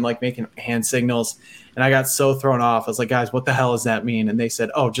way and like making hand signals. And I got so thrown off. I was like, guys, what the hell does that mean? And they said,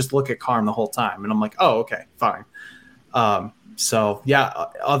 oh, just look at Carm the whole time. And I'm like, oh, okay, fine. So yeah,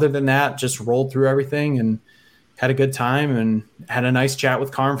 other than that, just rolled through everything and had a good time and had a nice chat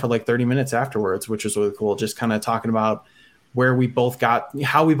with Carm for like 30 minutes afterwards, which was really cool. Just kind of talking about how we both got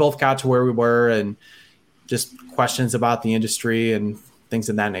to where we were and just questions about the industry and things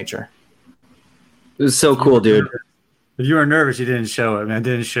of that nature. It was so cool, dude. If you were nervous, you didn't show it, man. It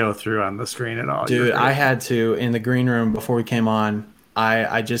didn't show through on the screen at all. Dude, I had to, in the green room before we came on,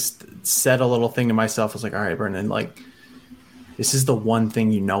 I just said a little thing to myself. I was like, all right, Brendan, like, this is the one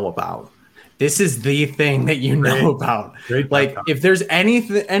thing you know about. This is the thing that you know about. Like, if there's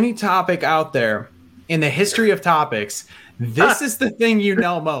any topic out there in the history of topiks, this is the thing you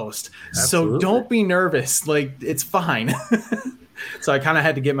know most. So don't be nervous. Like, it's fine. So I kind of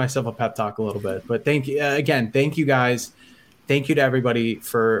had to give myself a pep talk a little bit. But thank you again. Thank you guys. Thank you to everybody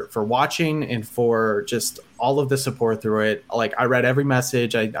for watching and for just all of the support through it. Like, I read every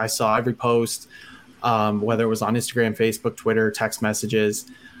message. I saw every post. Whether it was on Instagram, Facebook, Twitter, text messages,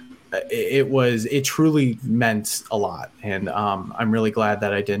 it truly meant a lot. And I'm really glad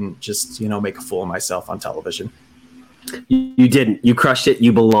that I didn't just, make a fool of myself on television. You didn't. You crushed it.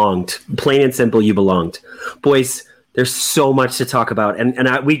 You belonged. Plain and simple, you belonged. Boys, there's so much to talk about.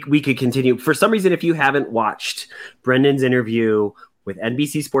 And we could continue. For some reason, if you haven't watched Brendan's interview with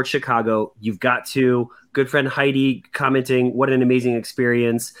NBC Sports Chicago, you've got to. Good friend Heidi commenting, what an amazing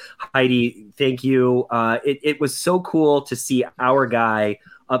experience. Heidi, thank you. It was so cool to see our guy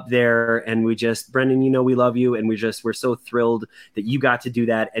up there, and Brendan, we love you, and we're so thrilled that you got to do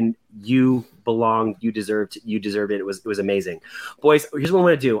that, and you belonged, you deserved it. It was amazing. Boys, here's what I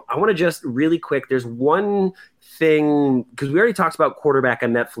want to do. I want to just really quick, there's one thing, because we already talked about Quarterback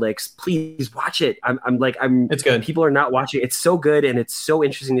on Netflix. Please watch it. It's good. People are not watching. It's so good, and it's so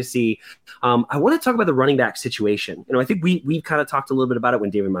interesting to see. I want to talk about the running back situation. I think we've kind of talked a little bit about it when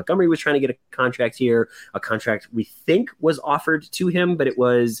David Montgomery was trying to get a contract here. A contract we think was offered to him, but it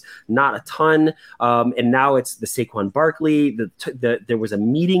was not a ton. And now it's the Saquon Barkley. There was a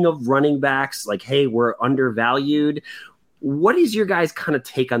meeting of running backs like, hey, we're undervalued. What is your guys' kind of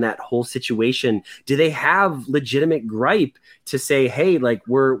take on that whole situation? Do they have legitimate gripe to say, hey, like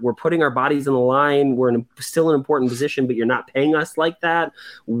we're putting our bodies in the line, we're still in an important position, but you're not paying us like that?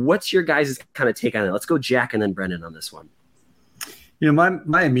 What's your guys' kind of take on it? Let's go Jack and then Brendan on this one.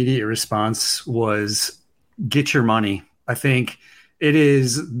 My immediate response was get your money. I think it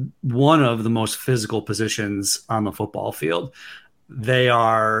is one of the most physical positions on the football field. They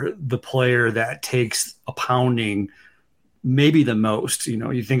are the player that takes a pounding maybe the most.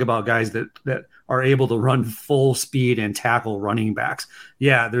 You think about guys that are able to run full speed and tackle running backs.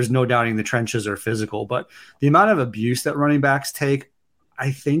 Yeah, there's no doubting the trenches are physical, but the amount of abuse that running backs take,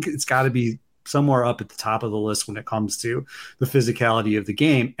 I think it's got to be somewhere up at the top of the list when it comes to the physicality of the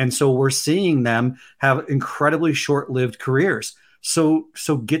game. And so we're seeing them have incredibly short-lived careers. So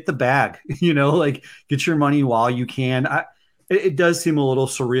get the bag, like get your money while you can. It does seem a little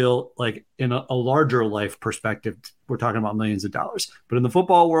surreal, like in a larger life perspective, we're talking about millions of dollars, but in the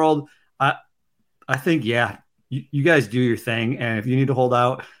football world, I think, you guys do your thing. And if you need to hold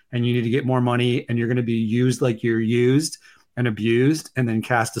out and you need to get more money and you're going to be used like you're used and abused and then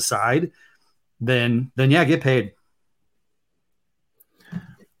cast aside, then get paid.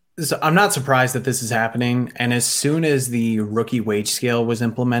 So I'm not surprised that this is happening. And as soon as the rookie wage scale was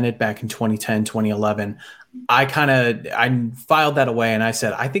implemented back in 2010, 2011, I filed that away and I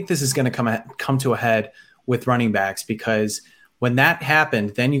said, I think this is going to come to a head with running backs, because when that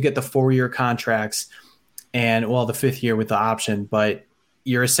happened, then you get the 4-year contracts and the 5th year with the option, but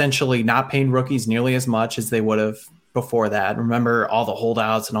you're essentially not paying rookies nearly as much as they would have before that. Remember all the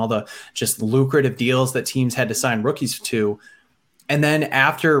holdouts and all the just lucrative deals that teams had to sign rookies to. And then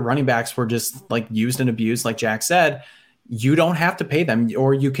after running backs were just like used and abused, like Jack said, you don't have to pay them,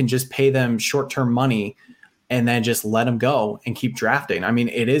 or you can just pay them short-term money and then just let them go and keep drafting. I mean,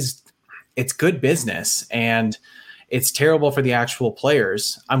 it's good business, and it's terrible for the actual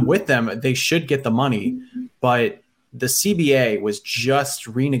players. I'm with them. They should get the money, but the CBA was just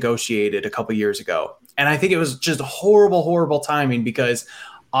renegotiated a couple years ago. And I think it was just horrible, horrible timing, because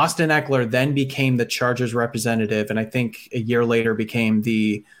Austin Eckler then became the Chargers representative, and I think a year later became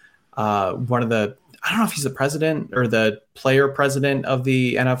the one of the, I don't know if he's the president or the player president of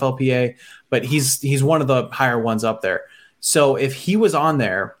the NFLPA, but he's one of the higher ones up there. So if he was on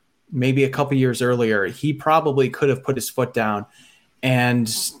there maybe a couple years earlier, he probably could have put his foot down and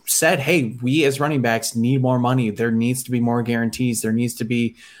said, hey, we as running backs need more money. There needs to be more guarantees. There needs to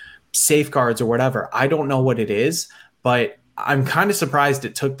be safeguards or whatever. I don't know what it is, but I'm kind of surprised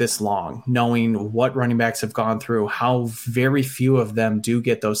it took this long, knowing what running backs have gone through, how very few of them do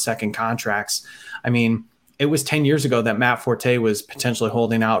get those second contracts. I mean, it was 10 years ago that Matt Forte was potentially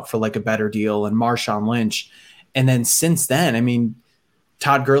holding out for like a better deal, and Marshawn Lynch. And then since then, I mean,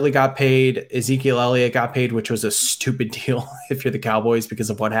 Todd Gurley got paid, Ezekiel Elliott got paid, which was a stupid deal if you're the Cowboys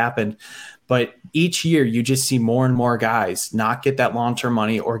because of what happened. But each year you just see more and more guys not get that long-term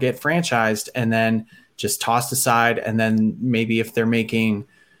money or get franchised and then just tossed aside. And then maybe if they're making,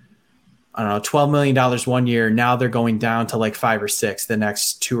 I don't know, $12 million 1 year, now they're going down to like 5 or 6 the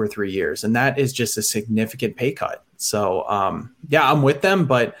next 2 or 3 years. And that is just a significant pay cut. So I'm with them,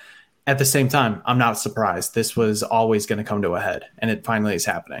 but at the same time, I'm not surprised. This was always going to come to a head, and it finally is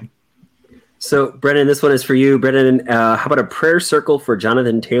happening. So, Brendan, this one is for you. Brendan, how about a prayer circle for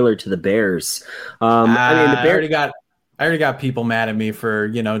Jonathan Taylor to the Bears? I already got people mad at me for,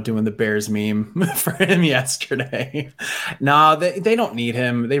 doing the Bears meme for him yesterday. No, they don't need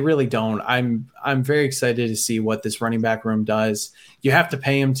him. They really don't. I'm very excited to see what this running back room does. You have to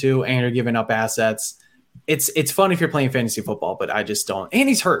pay him to, and you're giving up assets. It's fun if you're playing fantasy football, but I just don't. And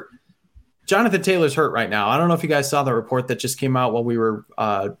he's hurt. Jonathan Taylor's hurt right now. I don't know if you guys saw the report that just came out while we were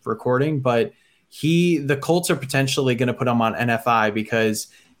recording, but the Colts are potentially going to put him on NFI because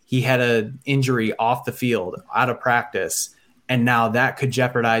he had an injury off the field, out of practice, and now that could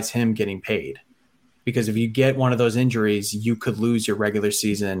jeopardize him getting paid. Because if you get one of those injuries, you could lose your regular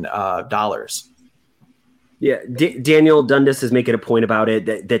season dollars. Yeah, Daniel Dundas is making a point about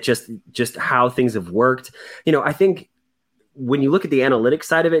it that just how things have worked. I think when you look at the analytics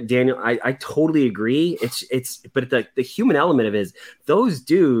side of it, Daniel, I totally agree. But the human element of it is those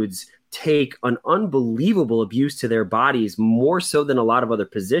dudes take an unbelievable abuse to their bodies, more so than a lot of other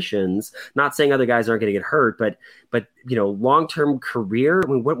positions. Not saying other guys aren't going to get hurt, but long-term career. I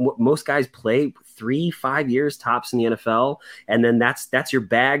mean, what most guys play 3-5 years tops in the NFL, and then that's your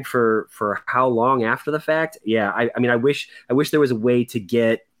bag for how long after the fact. Yeah, I mean, I wish there was a way to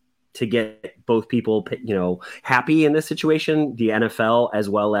get both people, happy in this situation, the NFL as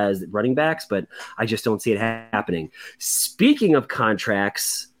well as running backs, but I just don't see it happening. Speaking of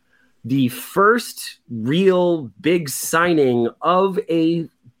contracts, the first real big signing of a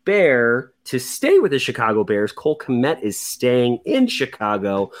Bear to stay with the Chicago Bears, Cole Kmet, is staying in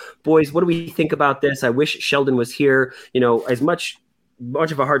Chicago. Boys, what do we think about this? I wish Sheldon was here. As much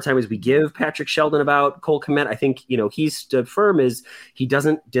of a hard time as we give Patrick Sheldon about Cole Kmet, I think, he's stood firm as he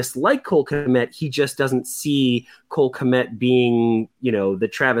doesn't dislike Cole Kmet. He just doesn't see Cole Kmet being, the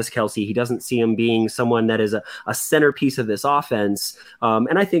Travis Kelce. He doesn't see him being someone that is a centerpiece of this offense.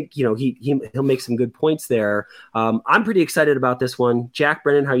 And I think, he'll make some good points there. I'm pretty excited about this one. Jack,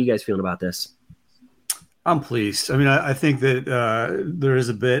 Brennan, how are you guys feeling about this? I'm pleased. I mean, I think that there is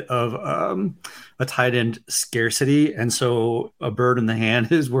a bit of a tight end scarcity, and so a bird in the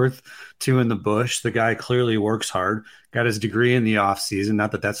hand is worth two in the bush. The guy clearly works hard. Got his degree in the off season.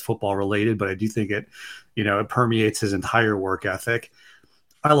 Not that that's football related, but I do think it permeates his entire work ethic.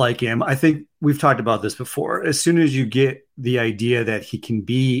 I like him. I think we've talked about this before. As soon as you get the idea that he can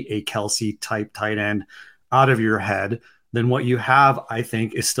be a Kelsey type tight end out of your head, then what you have, I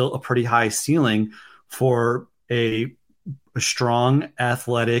think, is still a pretty high ceiling for a strong,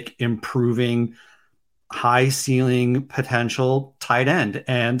 athletic, improving, high ceiling potential tight end.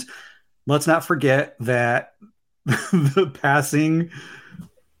 And let's not forget that the passing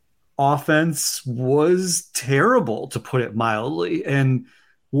offense was terrible, to put it mildly. And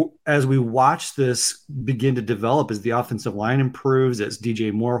as we watch this begin to develop, as the offensive line improves, as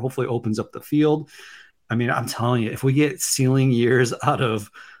DJ Moore hopefully opens up the field, I mean, I'm telling you, if we get ceiling years out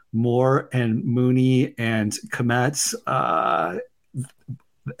of Moore and Mooney and Kmetz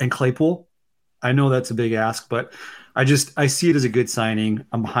and Claypool, I know that's a big ask, but I see it as a good signing.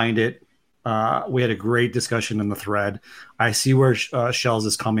 I'm behind it. We had a great discussion in the thread. I see where Shells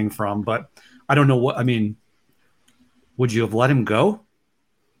is coming from, but I don't know would you have let him go?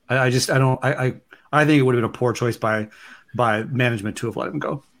 I think it would have been a poor choice by management to have let him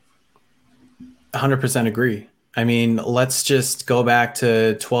go. 100% agree. I mean, let's just go back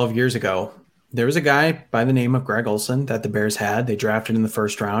to 12 years ago. There was a guy by the name of Greg Olsen that the Bears had. They drafted in the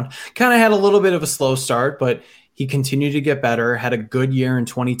first round. Kind of had a little bit of a slow start, but he continued to get better, had a good year in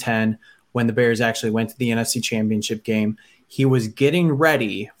 2010 when the Bears actually went to the NFC Championship game. He was getting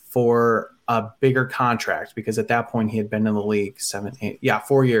ready for a bigger contract because at that point he had been in the league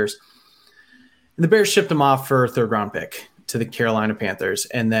 4 years. And the Bears shipped him off for a third-round pick to the Carolina Panthers,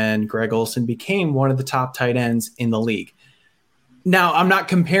 and then Greg Olsen became one of the top tight ends in the league. Now, I'm not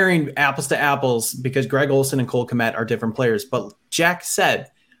comparing apples to apples because Greg Olsen and Cole Kmet are different players, but Jack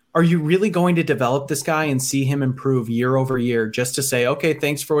said, are you really going to develop this guy and see him improve year over year just to say, okay,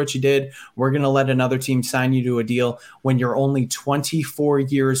 thanks for what you did. We're going to let another team sign you to a deal when you're only 24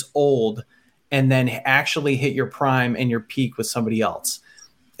 years old and then actually hit your prime and your peak with somebody else?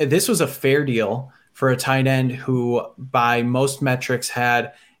 This was a fair deal for a tight end who by most metrics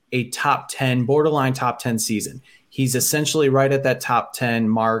had a top 10, borderline top 10 season. He's essentially right at that top 10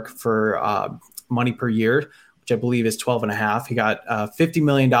 mark for money per year, which I believe is 12 and a half. He got $50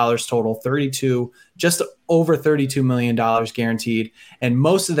 million total, just over $32 million guaranteed. And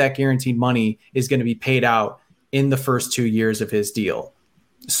most of that guaranteed money is going to be paid out in the first 2 years of his deal.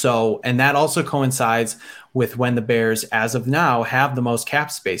 So, and that also coincides with when the Bears, as of now, have the most cap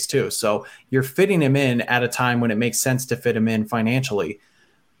space too. So you're fitting him in at a time when it makes sense to fit him in financially.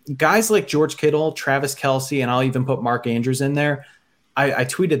 Guys like George Kittle, Travis Kelce, and I'll even put Mark Andrews in there. I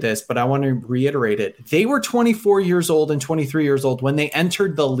tweeted this, but I want to reiterate it. They were 24 years old and 23 years old when they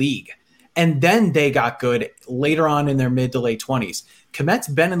entered the league. And then they got good later on in their mid to late 20s. Kmet's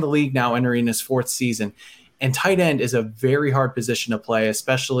been in the league now entering his fourth season. And tight end is a very hard position to play,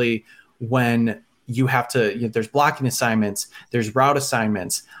 especially when you have to, there's blocking assignments, there's route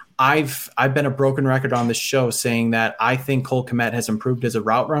assignments. I've been a broken record on this show saying that I think Cole Kmet has improved as a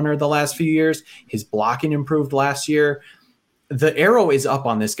route runner the last few years. His blocking improved last year. The arrow is up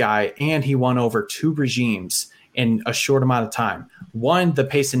on this guy, and he won over two regimes in a short amount of time. One, the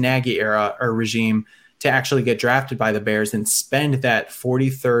Payson Nagy era or regime to actually get drafted by the Bears and spend that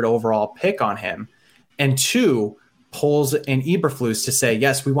 43rd overall pick on him. And two, Poles and Eberflus to say,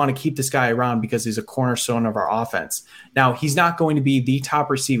 yes, we want to keep this guy around because he's a cornerstone of our offense. Now, he's not going to be the top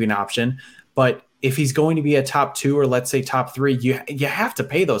receiving option, but if he's going to be a top two or let's say top three, you have to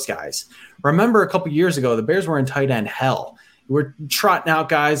pay those guys. Remember a couple years ago, the Bears were in tight end hell. We're trotting out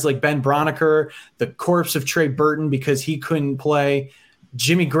guys like Ben Broniker, the corpse of Trey Burton because he couldn't play.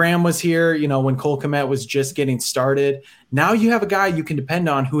 Jimmy Graham was here, when Cole Kmet was just getting started. Now you have a guy you can depend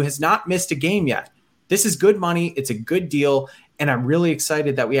on who has not missed a game yet. This is good money. It's a good deal. And I'm really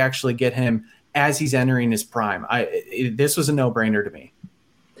excited that we actually get him as he's entering his prime. This was a no-brainer to me.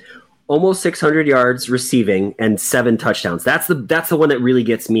 Almost 600 yards receiving and 7 touchdowns. That's the one that really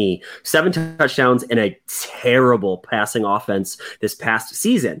gets me. 7 touchdowns and a terrible passing offense this past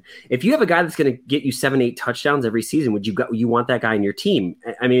season. If you have a guy that's going to get you 7-8 touchdowns every season, you want that guy in your team?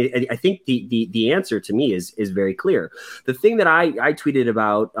 I mean, I think the answer to me is very clear. The thing that I tweeted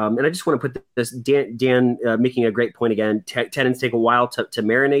about, and I just want to put this, Dan making a great point again. Tight ends take a while to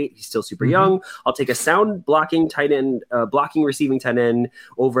marinate. He's still super young. I'll take a sound blocking tight end, blocking receiving tight end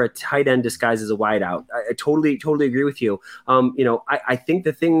over a tight end disguised as a wideout. I totally agree with you. I think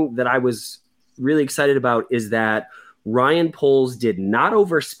the thing that I was really excited about is that Ryan Poles did not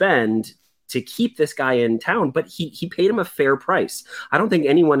overspend to keep this guy in town, but he paid him a fair price. I don't think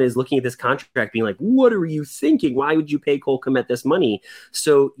anyone is looking at this contract being like, what are you thinking? Why would you pay Cole Kmet this money?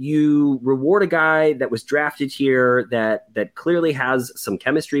 So you reward a guy that was drafted here that clearly has some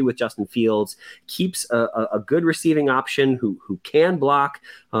chemistry with Justin Fields, keeps a good receiving option who can block.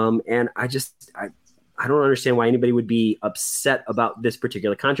 And I don't understand why anybody would be upset about this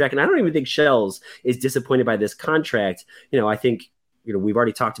particular contract. And I don't even think Shells is disappointed by this contract. I think, we've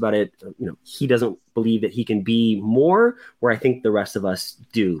already talked about it. He doesn't believe that he can be more, where I think the rest of us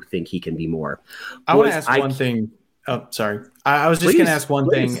do think he can be more. I want to ask one thing. Oh, sorry. I was just going to ask one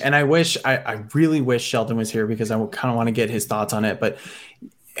thing, and I really wish Sheldon was here because I kind of want to get his thoughts on it.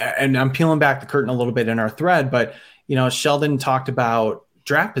 And I'm peeling back the curtain a little bit in our thread, but, Sheldon talked about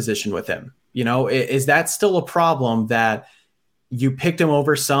draft position with him. Is that still a problem that you picked him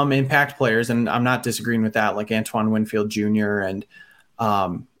over some impact players? And I'm not disagreeing with that, like Antoine Winfield Jr. and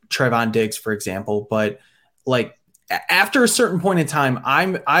Trayvon Diggs, for example. But like after a certain point in time,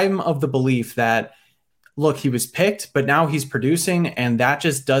 I'm of the belief that, look, he was picked, but now he's producing, and that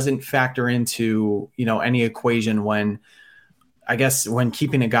just doesn't factor into, any equation when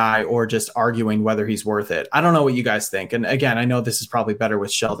keeping a guy or just arguing whether he's worth it. I don't know what you guys think. And again, I know this is probably better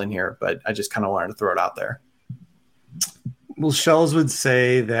with Sheldon here, but I just kind of wanted to throw it out there. Well, Shells would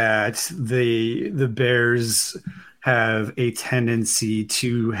say that the Bears have a tendency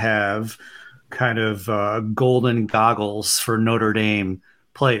to have kind of golden goggles for Notre Dame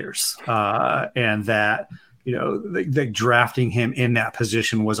players, and that drafting him in that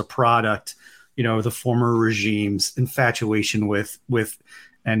position was a product, the former regime's infatuation with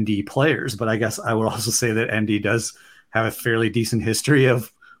ND players. But I guess I would also say that ND does have a fairly decent history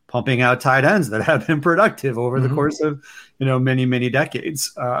of pumping out tight ends that have been productive over the course of many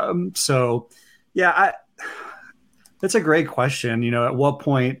decades. So yeah, that's a great question. At what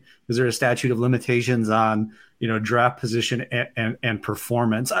point is there a statute of limitations on draft position and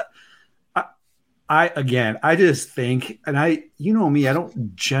performance? I just think, and me, I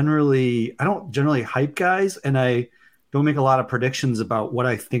don't generally hype guys, and I don't make a lot of predictions about what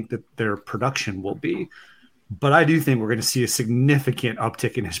I think that their production will be. But I do think we're going to see a significant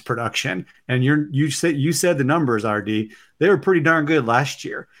uptick in his production. And you said the numbers, RD, they were pretty darn good last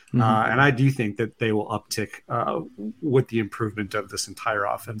year. And I do think that they will uptick with the improvement of this entire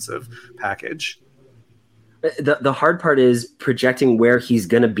offensive package. The hard part is projecting where he's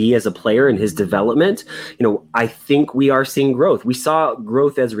going to be as a player in his development. I think we are seeing growth. We saw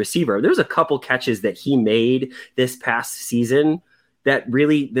growth as a receiver. There's a couple catches that he made this past season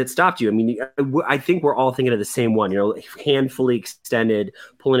that stopped you. I mean, I think we're all thinking of the same one, hand fully extended,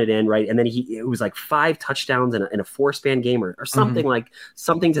 pulling it in, right? And then it was like 5 touchdowns in a 4-span game or something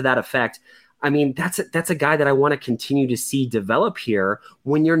something to that effect. I mean, that's a guy that I want to continue to see develop here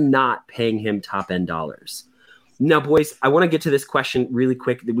when you're not paying him top end dollars. Now, boys, I want to get to this question really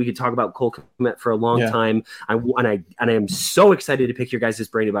quick. That we could talk about Cole Kmet for a long time. I am so excited to pick your guys'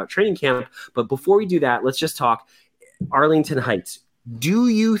 brain about training camp. But before we do that, let's just talk Arlington Heights. Do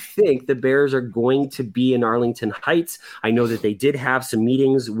you think the Bears are going to be in Arlington Heights? I know that they did have some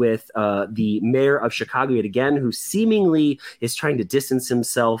meetings with the mayor of Chicago yet again, who seemingly is trying to distance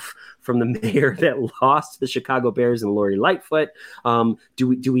himself from the mayor that lost the Chicago Bears and Lori Lightfoot.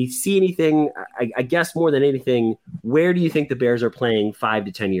 Do we see anything? I guess more than anything, where do you think the Bears are playing 5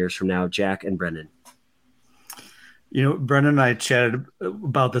 to 10 years from now, Jack and Brendan? Brendan and I chatted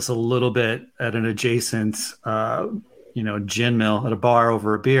about this a little bit at an adjacent gin mill at a bar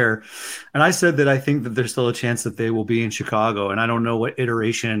over a beer. And I said that I think that there's still a chance that they will be in Chicago. And I don't know what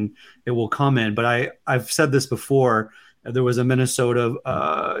iteration it will come in, but I've said this before. There was a Minnesota,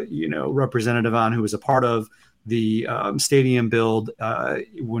 representative on who was a part of the stadium build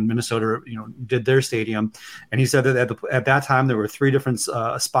when Minnesota, did their stadium. And he said that at that time, there were 3 different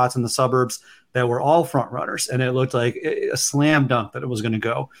spots in the suburbs that were all front runners. And it looked like a slam dunk that it was going to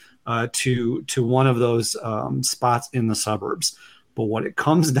go to one of those spots in the suburbs. But what it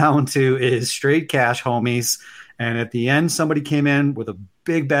comes down to is straight cash, homies. And at the end, somebody came in with a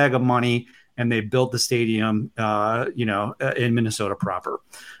big bag of money and they built the stadium, in Minnesota proper.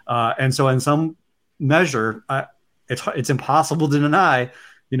 And so in some measure, it's impossible to deny,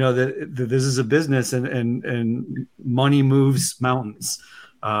 that this is a business and money moves mountains.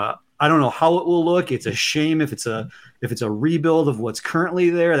 I don't know how it will look. It's a shame if it's a rebuild of what's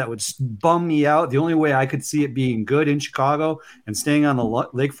currently there. That would bum me out. The only way I could see it being good in Chicago and staying on the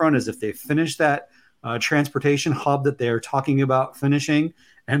lakefront is if they finish that transportation hub that they're talking about finishing,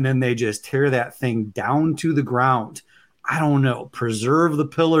 and then they just tear that thing down to the ground. I don't know. Preserve the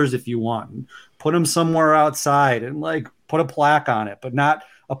pillars if you want. Put them somewhere outside and put a plaque on it, but not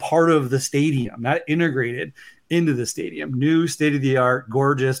a part of the stadium, not integrated into the stadium. New state-of-the-art,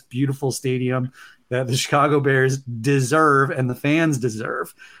 gorgeous, beautiful stadium that the Chicago Bears deserve and the fans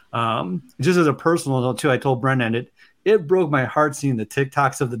deserve. Just as a personal note, too, I told Brendan, it broke my heart seeing the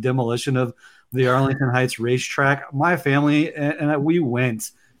TikToks of the demolition of the Arlington Heights racetrack. My family and we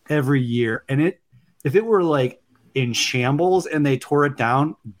went every year. And if it were like in shambles and they tore it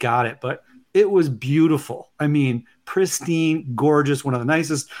down, got it. But it was beautiful. I mean, pristine, gorgeous, one of the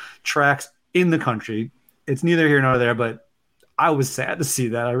nicest tracks in the country. It's neither here nor there, but I was sad to see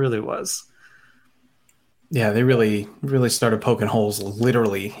that. I really was. Yeah, they really started poking holes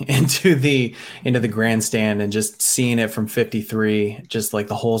literally into the grandstand and just seeing it from 53, just like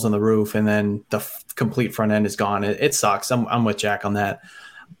the holes on the roof, and then the complete front end is gone. It sucks. I'm with Jack on that.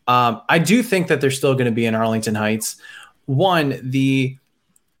 I do think that they're still going to be in Arlington Heights. One, the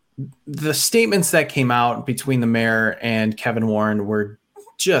statements that came out between the mayor and Kevin Warren were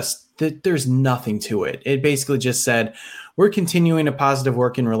just there's nothing to it. It basically just said, we're continuing a positive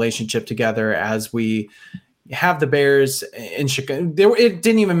working relationship together as we have the Bears in Chicago. It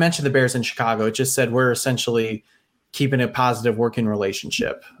didn't even mention the Bears in Chicago. It just said we're essentially keeping a positive working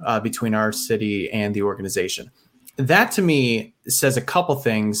relationship between our city and the organization. That to me says a couple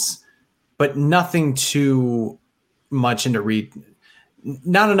things, but nothing too much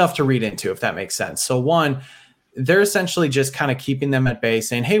not enough to read into, if that makes sense. So one, they're essentially just kind of keeping them at bay,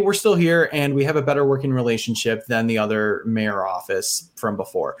 saying, hey, we're still here and we have a better working relationship than the other mayor office from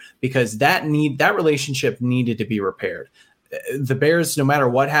before, because that relationship needed to be repaired. The Bears, no matter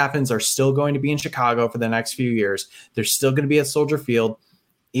what happens, are still going to be in Chicago for the next few years. They're still going to be at Soldier Field.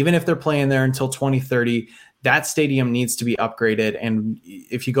 Even if they're playing there until 2030, that stadium needs to be upgraded. And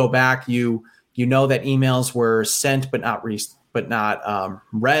if you go back, you know that emails were sent but not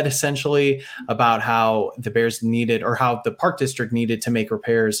read, essentially, about how the Bears needed, or how the Park District needed, to make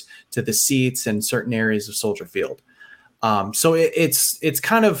repairs to the seats and certain areas of Soldier Field. So it's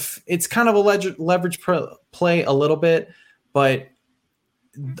kind of a leverage play a little bit, but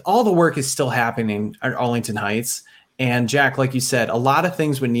all the work is still happening at Arlington Heights. And Jack, like you said, a lot of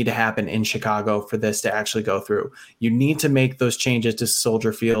things would need to happen in Chicago for this to actually go through. You need to make those changes to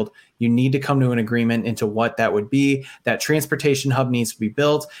Soldier Field. You need to come to an agreement into what that would be. That transportation hub needs to be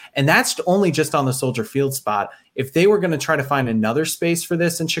built. And that's only just on the Soldier Field spot. If they were going to try to find another space for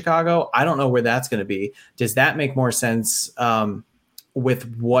this in Chicago, I don't know where that's going to be. Does that make more sense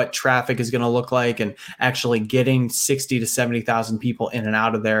with what traffic is going to look like and actually getting 60 to 70,000 people in and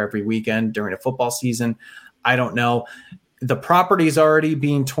out of there every weekend during a football season? I don't know. The property is already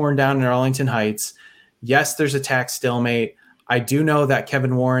being torn down in Arlington Heights. Yes, there's a tax stalemate. I do know that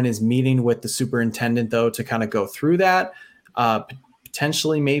Kevin Warren is meeting with the superintendent, though, to kind of go through that,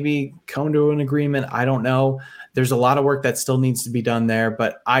 potentially maybe come to an agreement. I don't know. There's a lot of work that still needs to be done there,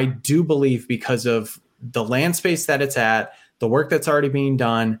 but I do believe, because of the land space that it's at, the work that's already being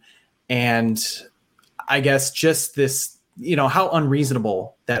done, and I guess just this, how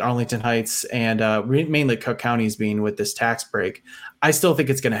unreasonable that Arlington Heights and mainly Cook County is being with this tax break. I still think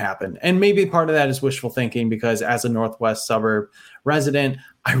it's going to happen. And maybe part of that is wishful thinking, because as a Northwest suburb resident,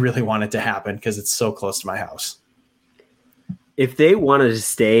 I really want it to happen because it's so close to my house. If they wanted to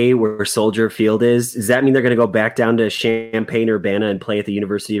stay where Soldier Field is, does that mean they're going to go back down to Champaign-Urbana and play at the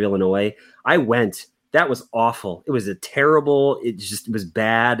University of Illinois? I went. That was awful. It was it was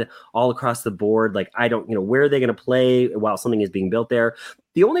bad all across the board. Like, I don't, where are they going to play while something is being built there?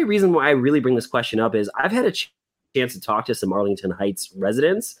 The only reason why I really bring this question up is I've had a chance to talk to some Arlington Heights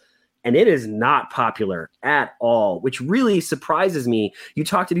residents, and it is not popular at all, which really surprises me. You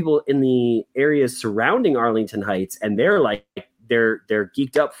talk to people in the areas surrounding Arlington Heights, and they're like, they're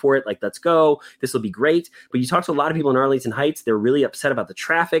geeked up for it. Like, let's go. This will be great. But you talk to a lot of people in Arlington Heights, they're really upset about the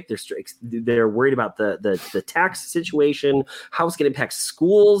traffic. They're worried about the tax situation, how it's going to impact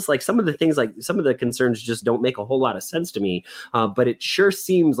schools. Like, some of the concerns just don't make a whole lot of sense to me. But it sure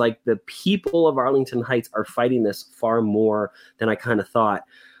seems like the people of Arlington Heights are fighting this far more than I kind of thought.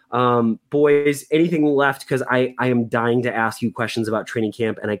 Boys, anything left? Because I am dying to ask you questions about training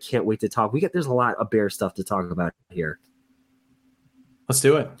camp, and I can't wait to talk. There's a lot of Bear stuff to talk about here. Let's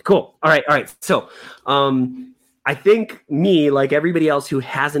do it. Cool. All right. So I think me, like everybody else who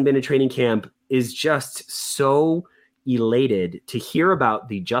hasn't been to training camp, is just so elated to hear about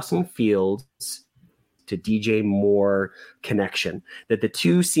the Justin Fields to DJ Moore connection, that the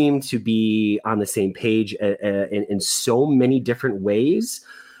two seem to be on the same page in so many different ways.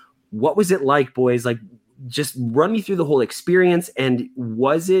 What was it like, boys? Like, just run me through the whole experience. And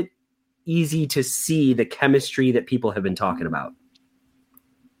was it easy to see the chemistry that people have been talking about?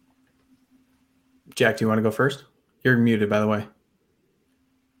 Jack, do you want to go first? You're muted, by the way.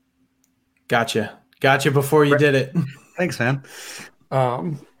 Gotcha before you did it. Thanks, man.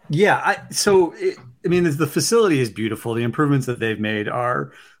 The facility is beautiful. The improvements that they've made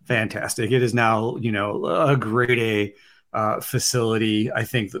are fantastic. It is now, a grade A facility. I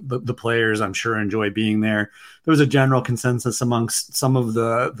think the players, I'm sure, enjoy being there. There was a general consensus amongst some of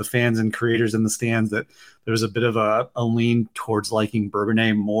the fans and creators in the stands that there was a bit of a lean towards liking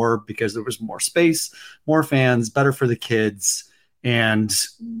Bourbonnais more because there was more space, more fans, better for the kids.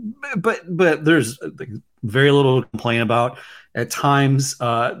 But there's very little to complain about. At times,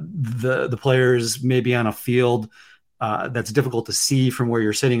 the players may be on a field that's difficult to see from where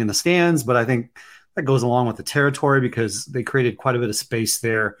you're sitting in the stands, but I think that goes along with the territory because they created quite a bit of space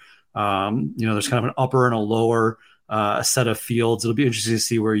there. There's kind of an upper and a lower set of fields. It'll be interesting to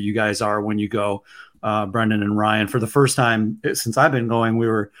see where you guys are when you go, Brendan and Ryan. For the first time since I've been going, we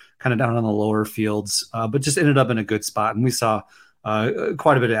were kind of down on the lower fields, but just ended up in a good spot, and we saw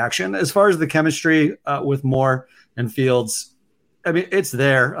quite a bit of action. As far as the chemistry with Moore and Fields, I mean, it's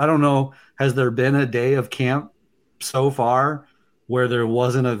there. I don't know. Has there been a day of camp so far where there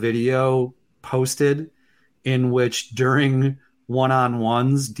wasn't a video posted in which during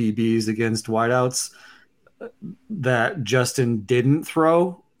one-on-ones, DBs against wideouts, that Justin didn't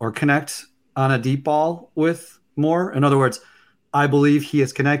throw or connect on a deep ball with Moore? In other words, I believe he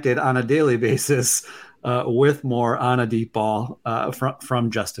is connected on a daily basis with Moore on a deep ball from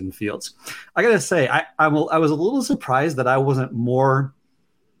Justin Fields. I gotta say, I was a little surprised that I wasn't more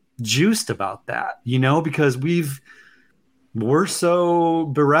juiced about that, because we're so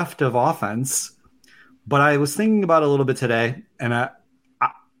bereft of offense. But I was thinking about it a little bit today, and I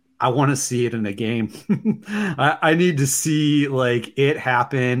want to see it in a game. I need to see it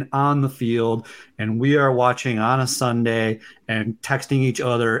happen on the field, and we are watching on a Sunday and texting each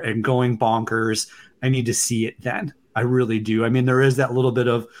other and going bonkers. I need to see it then. I really do. I mean, there is that little bit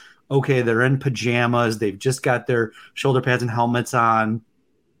of, okay, they're in pajamas. They've just got their shoulder pads and helmets on.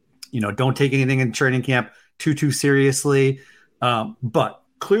 Don't take anything in training camp too seriously. But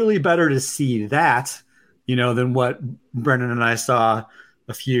clearly better to see that, than what Brendan and I saw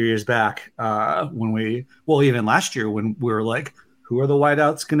a few years back even last year when we were like, who are the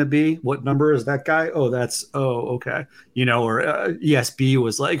wideouts going to be? What number is that guy? Okay. Or ESB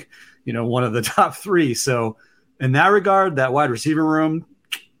was like, one of the top three. So in that regard, that wide receiver room,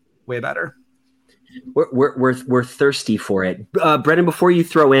 way better. We're thirsty for it. Brendan, before you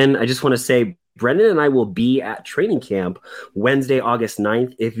throw in, I just want to say Brendan and I will be at training camp Wednesday, August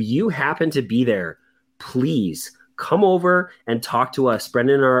 9th. If you happen to be there, please come over and talk to us.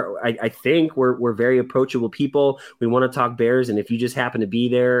 Brendan and I think we're very approachable people. We want to talk Bears, and if you just happen to be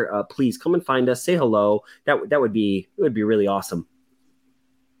there, please come and find us. Say hello. That would be really awesome.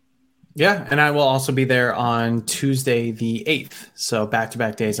 Yeah, and I will also be there on Tuesday the 8th. So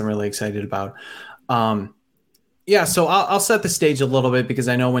back-to-back days I'm really excited about. So I'll set the stage a little bit because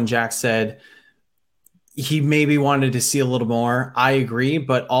I know when Jack said he maybe wanted to see a little more, I agree.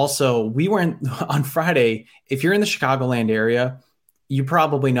 But also we weren't on Friday. If you're in the Chicagoland area, you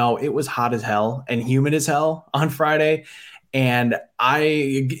probably know it was hot as hell and humid as hell on Friday. And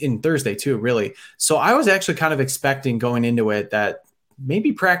in Thursday too, really. So I was actually kind of expecting going into it that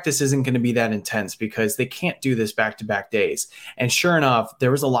maybe practice isn't going to be that intense because they can't do this back-to-back days. And sure enough, there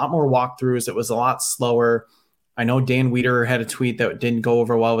was a lot more walkthroughs. It was a lot slower. I know Dan Weeder had a tweet that didn't go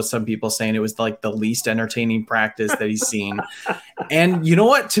over well with some people saying it was like the least entertaining practice that he's seen. And you know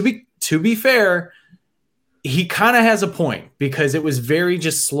what? To be fair, he kind of has a point because it was very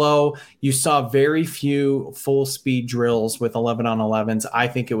just slow. You saw very few full speed drills with 11 on 11s. I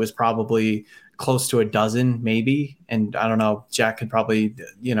think it was probably close to a dozen maybe. And I don't know, Jack could probably,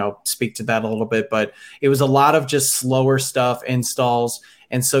 speak to that a little bit, but it was a lot of just slower stuff, installs.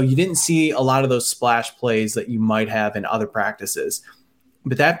 And so you didn't see a lot of those splash plays that you might have in other practices.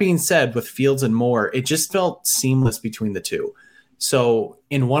 But that being said, with Fields and Moore, it just felt seamless between the two. So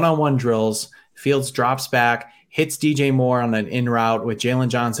in one-on-one drills, Fields drops back, hits DJ Moore on an in route with Jalen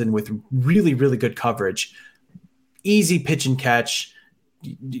Johnson with really, really good coverage. Easy pitch and catch,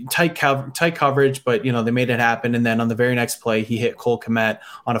 tight coverage, but they made it happen. And then on the very next play, he hit Cole Kmet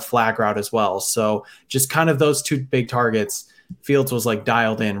on a flag route as well. So just kind of those two big targets, Fields was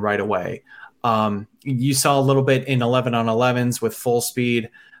dialed in right away. You saw a little bit in 11 on 11s with full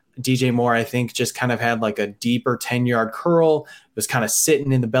speed. DJ Moore, I think, just kind of had a deeper 10-yard curl, was kind of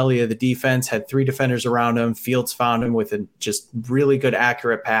sitting in the belly of the defense, had three defenders around him. Fields found him with a just really good,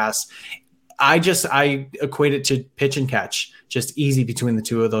 accurate pass. I equate it to pitch and catch, just easy between the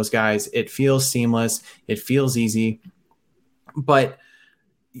two of those guys. It feels seamless. It feels easy. But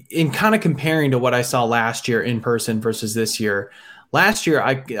in kind of comparing to what I saw last year in person versus this year, Last year,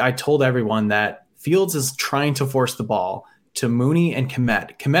 I told everyone that Fields is trying to force the ball to Mooney and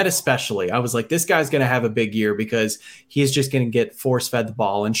Kmet especially. I was like, this guy's going to have a big year because he is just going to get force-fed the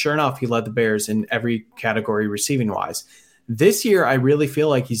ball. And sure enough, he led the Bears in every category receiving-wise. This year, I really feel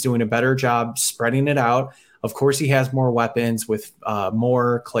like he's doing a better job spreading it out. Of course, he has more weapons with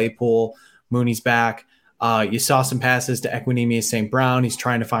Moore, Claypool, Mooney's back. You saw some passes to Equinemius St. Brown. He's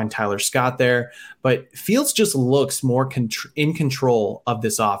trying to find Tyler Scott there. But Fields just looks more in control of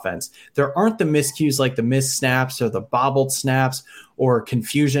this offense. There aren't the miscues like the missed snaps or the bobbled snaps or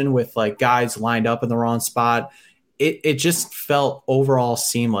confusion with like guys lined up in the wrong spot. It just felt overall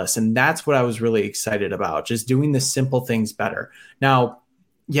seamless. And that's what I was really excited about, just doing the simple things better. Now,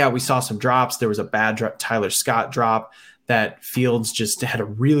 yeah, we saw some drops. There was a bad Tyler Scott drop that Fields just had a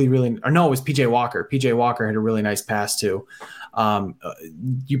really, or no, it was PJ Walker. PJ Walker had a really nice pass too.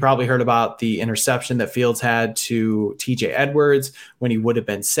 You probably heard about the interception that Fields had to TJ Edwards when he would have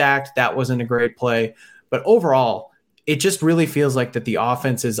been sacked. That wasn't a great play, but overall, it just really feels like that the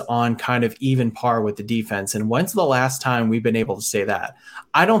offense is on kind of even par with the defense. And when's the last time we've been able to say that?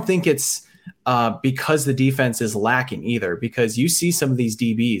 I don't think it's because the defense is lacking either, because you see some of these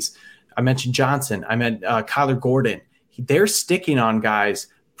DBs. I mentioned Johnson. I meant Kyler Gordon. They're sticking on guys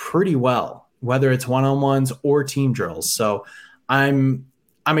pretty well, whether it's one-on-ones or team drills. So I'm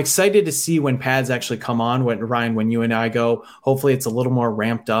excited to see when pads actually come on. When you and I go, hopefully it's a little more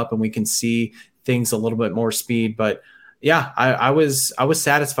ramped up and we can see things a little bit more speed. But yeah, I was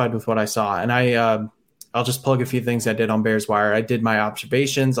satisfied with what I saw, and I'll just plug a few things I did on Bears Wire. I did my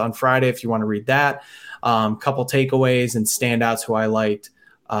observations on Friday, if you want to read that. Couple takeaways and standouts who I liked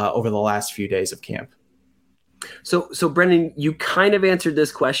over the last few days of camp. So Brendan, you kind of answered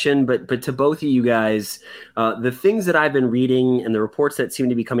this question, but to both of you guys, the things that I've been reading and the reports that seem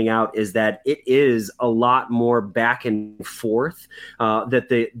to be coming out is that it is a lot more back and forth, that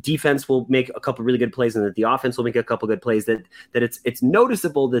the defense will make a couple really good plays and that the offense will make a couple good plays, that it's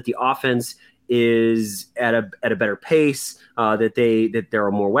noticeable that the offense is at a better pace, that there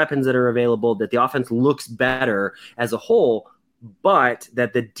are more weapons that are available, that the offense looks better as a whole, but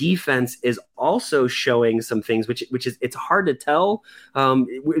that the defense is also showing some things, which is, it's hard to tell.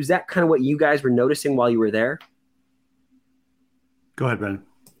 Was that kind of what you guys were noticing while you were there? Go ahead, Brendan.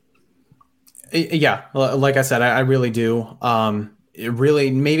 Yeah, like I said, I really do. It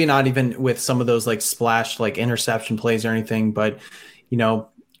really, maybe not even with some of those like splash, like interception plays or anything, but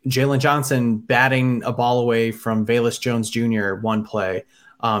Jalen Johnson batting a ball away from Velus Jones Jr. one play.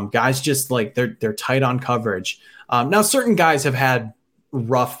 Guys just like they're tight on coverage. Now, certain guys have had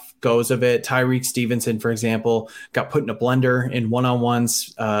rough goes of it. Tyreek Stevenson, for example, got put in a blender in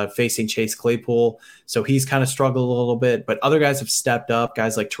one-on-ones facing Chase Claypool. So he's kind of struggled a little bit, but other guys have stepped up.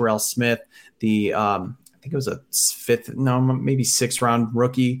 Guys like Terrell Smith, I think it was a maybe 6th round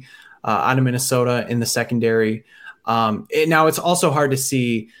rookie out of Minnesota in the secondary. Now it's also hard to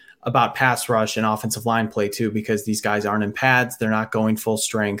see about pass rush and offensive line play too, because these guys aren't in pads. They're not going full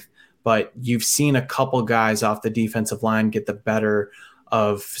strength. But you've seen a couple guys off the defensive line get the better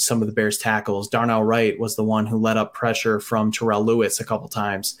of some of the Bears tackles. Darnell Wright was the one who let up pressure from Terrell Lewis a couple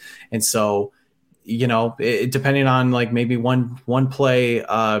times. And so, depending on like maybe one play,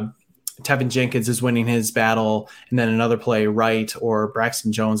 Tevin Jenkins is winning his battle, and then another play, Wright or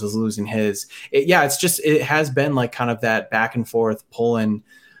Braxton Jones is losing his. It has been like kind of that back and forth pull and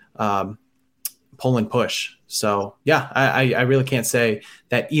push. So, yeah, I really can't say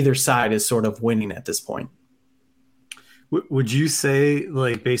that either side is sort of winning at this point. Would you say,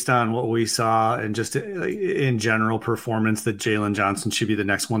 like, based on what we saw and just in general performance, that Jalen Johnson should be the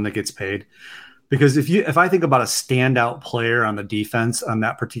next one that gets paid? Because if I think about a standout player on the defense on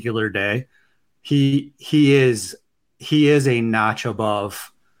that particular day, he is a notch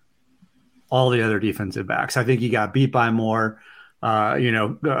above all the other defensive backs. I think he got beat by Moore,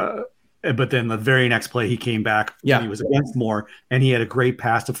 but then the very next play he came back. Yeah, he was against Moore, and he had a great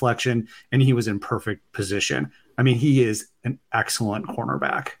pass deflection, and he was in perfect position. I mean, he is an excellent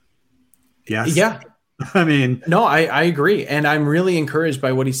cornerback. Yes. Yeah. I mean, no, I agree. And I'm really encouraged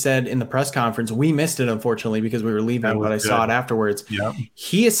by what he said in the press conference. We missed it, unfortunately, because we were leaving, but I saw it afterwards. Yep.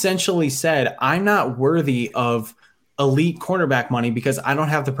 He essentially said, I'm not worthy of elite cornerback money because I don't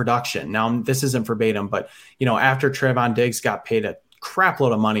have the production. Now, this isn't verbatim, but, after Trevon Diggs got paid a crap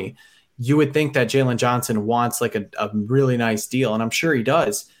load of money, you would think that Jalen Johnson wants like a really nice deal. And I'm sure he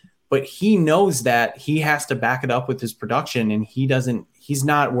does, but he knows that he has to back it up with his production, and he's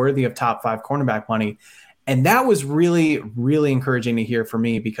not worthy of top 5 cornerback money. And that was really, really encouraging to hear for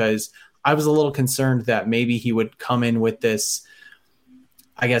me, because I was a little concerned that maybe he would come in with this,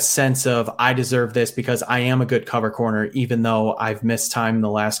 I guess, sense of I deserve this because I am a good cover corner, even though I've missed time in the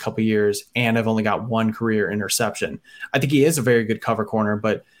last couple of years and I've only got one career interception. I think he is a very good cover corner,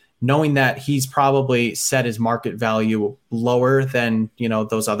 but knowing that he's probably set his market value lower than,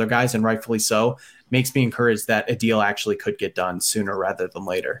 those other guys, and rightfully so, makes me encouraged that a deal actually could get done sooner rather than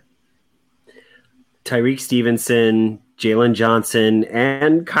later. Tyreek Stevenson, Jalen Johnson,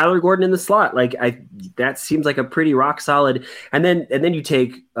 and Kyler Gordon in the slot. That seems like a pretty rock solid. And then you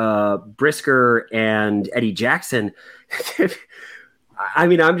take Brisker and Eddie Jackson. I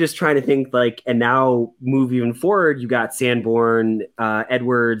mean, I'm just trying to think and now move even forward. You got Sanborn,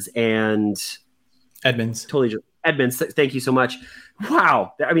 Edwards, and Edmonds. Edmonds. Thank you so much.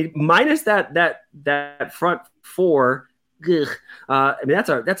 Wow. I mean, minus that front four. I mean,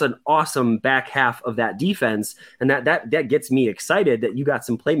 that's an awesome back half of that defense, and that gets me excited that you got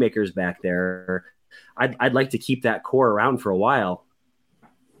some playmakers back there. I'd like to keep that core around for a while.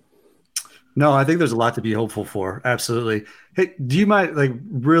 No, I think there's a lot to be hopeful for. Absolutely. Hey, do you mind,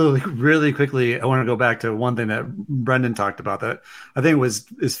 really, really quickly? I want to go back to one thing that Brendan talked about that I think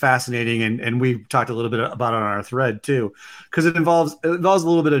is fascinating, and we've talked a little bit about it on our thread too, because it involves a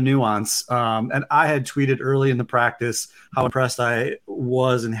little bit of nuance. And I had tweeted early in the practice how impressed I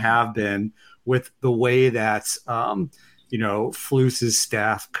was and have been with the way that Flus's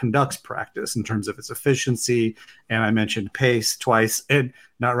staff conducts practice in terms of its efficiency. And I mentioned pace twice, and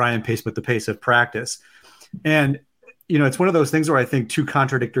not Ryan Pace, but the pace of practice. And, it's one of those things where I think two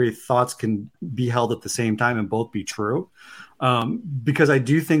contradictory thoughts can be held at the same time and both be true. Because I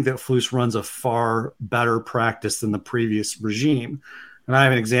do think that Flus runs a far better practice than the previous regime. And I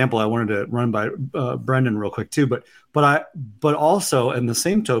have an example I wanted to run by Brendan real quick too, but also in the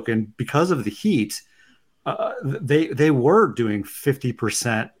same token, because of the heat, they were doing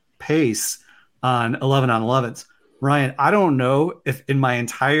 50% pace on 11-on-11s. Ryan, I don't know if in my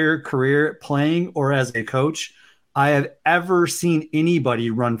entire career playing or as a coach, I have ever seen anybody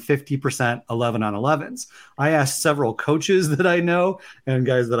run 50% 11-on-11s. I asked several coaches that I know and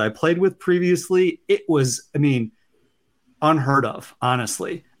guys that I played with previously. It was, unheard of,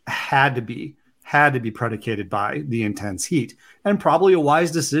 honestly. Had to be predicated by the intense heat, and probably a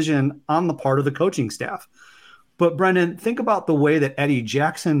wise decision on the part of the coaching staff. But Brendan, think about the way that Eddie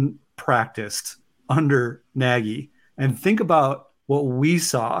Jackson practiced under Nagy, and think about what we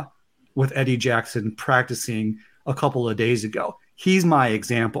saw with Eddie Jackson practicing a couple of days ago. He's my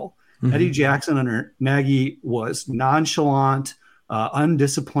example. Mm-hmm. Eddie Jackson under Nagy was nonchalant,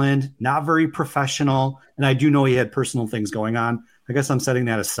 undisciplined, not very professional. And I do know he had personal things going on. I guess I'm setting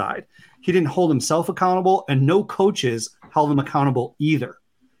that aside. He didn't hold himself accountable, and no coaches held him accountable either.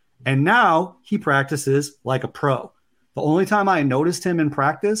 And now he practices like a pro. The only time I noticed him in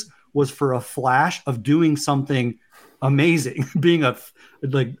practice was for a flash of doing something amazing,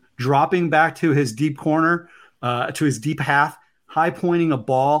 dropping back to his deep corner, to his deep half, high pointing a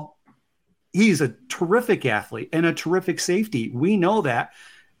ball. He's a terrific athlete and a terrific safety. We know that.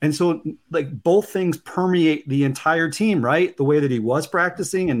 And so both things permeate the entire team, right? The way that he was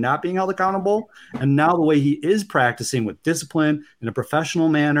practicing and not being held accountable, and now the way he is practicing with discipline in a professional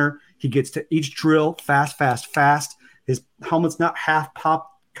manner. He gets to each drill fast. His helmet's not half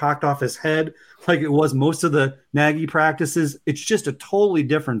cocked off his head like it was most of the Nagy practices. It's just a totally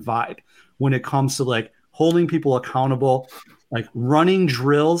different vibe when it comes to holding people accountable, running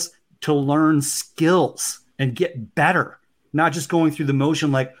drills to learn skills and get better. Not just going through the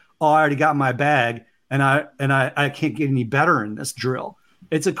motion I already got my bag and I can't get any better in this drill.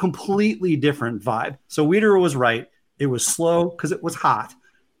 It's a completely different vibe. So Weeder was right. It was slow because it was hot.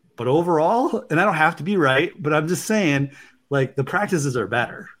 But overall, and I don't have to be right, but I'm just saying, the practices are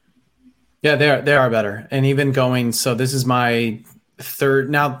better. Yeah, they are better. And even going, so this is my third,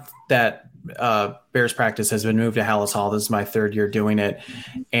 now that Bears practice has been moved to Hallis Hall. This is my third year doing it.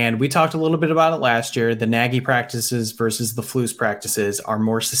 And we talked a little bit about it last year. The Nagy practices versus the Flus practices are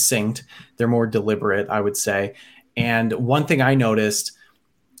more succinct. They're more deliberate, I would say. And one thing I noticed,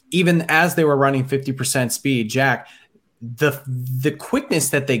 even as they were running 50% speed, Jack, the quickness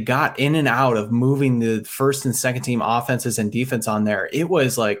that they got in and out of moving the first and second team offenses and defense on there, it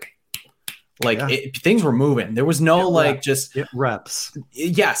was things were moving. There was no just reps.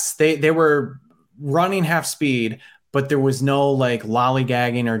 Yes, they were running half speed, but there was no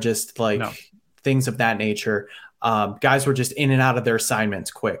lollygagging or just things of that nature. Guys were just in and out of their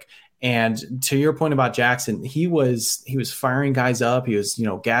assignments quick. And to your point about Jackson, he was firing guys up. He was,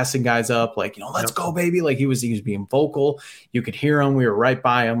 gassing guys up, let's go, baby. He was being vocal. You could hear him. We were right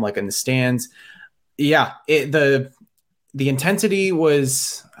by him, in the stands. Yeah. The intensity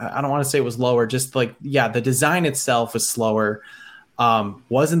was, I don't want to say it was lower, just the design itself was slower.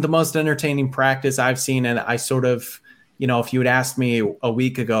 Wasn't the most entertaining practice I've seen. And I sort of, if you had asked me a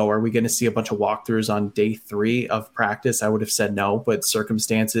week ago, are we going to see a bunch of walkthroughs on day 3 of practice? I would have said no, but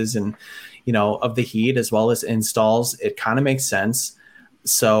circumstances and, of the heat as well as installs, it kind of makes sense.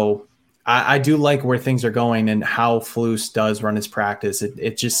 So I do like where things are going and how Flus does run his practice.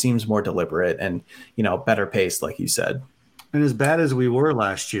 It just seems more deliberate and, better paced, like you said. And as bad as we were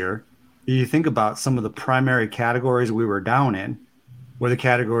last year, you think about some of the primary categories we were down in, were the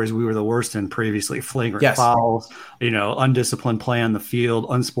categories we were the worst in previously. Flagrant fouls, undisciplined play on the field,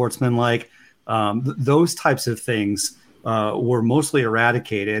 unsportsmanlike. Those types of things were mostly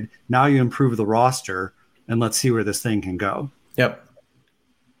eradicated. Now you improve the roster, and let's see where this thing can go. Yep.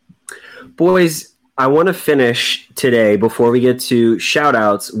 Boys, I want to finish today before we get to shout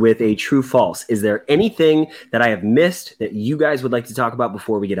outs with a true false. Is there anything that I have missed that you guys would like to talk about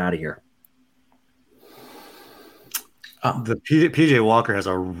before we get out of here? The PJ Walker has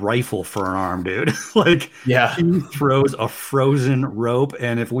a rifle for an arm, dude. He throws a frozen rope,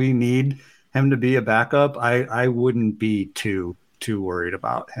 and if we need him to be a backup, I wouldn't be too worried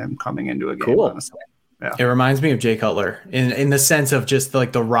about him coming into a game. Cool. Honestly. Yeah. It reminds me of Jay Cutler in the sense of just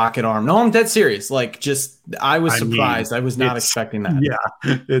like the rocket arm. No, I'm dead serious. I was surprised. I was not expecting that.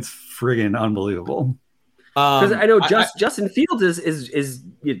 Yeah, it's friggin' unbelievable. Because I know Justin Fields is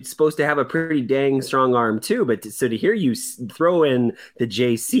supposed to have a pretty dang strong arm too, but to hear you throw in the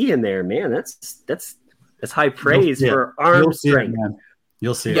JC in there, man, that's high praise for arm strength.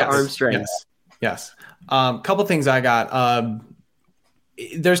 You'll see it. Arm strength. Yes. Couple things I got.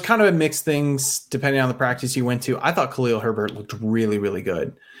 There's kind of mixed things depending on the practice you went to. I thought Khalil Herbert looked really, really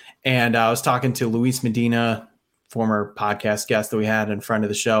good. And I was talking to Luis Medina, former podcast guest that we had in front of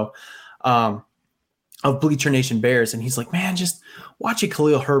the show, of Bleacher Nation Bears. And he's like, man, just watching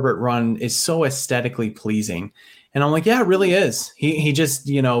Khalil Herbert run is so aesthetically pleasing. And I'm like, yeah, it really is. He just,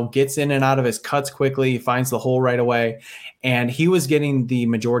 gets in and out of his cuts quickly. He finds the hole right away. And he was getting the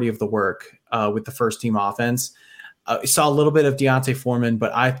majority of the work with the first team offense. Saw a little bit of Deontay Foreman,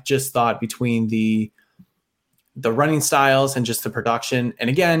 but I just thought between the running styles and just the production. And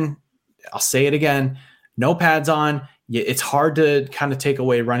again, I'll say it again, no pads on. It's hard to kind of take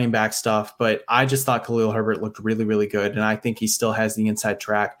away running back stuff, but I just thought Khalil Herbert looked really, really good. And I think he still has the inside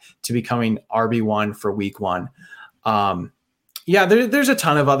track to becoming RB1 for week 1. There's a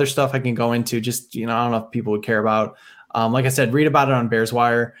ton of other stuff I can go into. Just, I don't know if people would care about. Like I said, read about it on Bears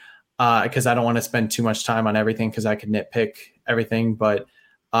Wire because I don't want to spend too much time on everything because I could nitpick everything. But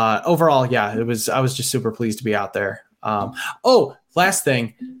overall, I was just super pleased to be out there. Last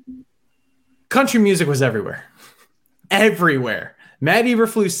thing, country music was everywhere. Everywhere. Matt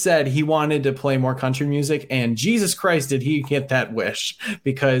Eberflus said he wanted to play more country music, and Jesus Christ, did he get that wish,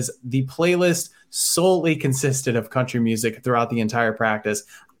 because the playlist solely consisted of country music throughout the entire practice.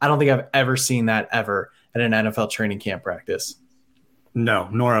 I don't think I've ever seen that ever at an NFL training camp practice. No,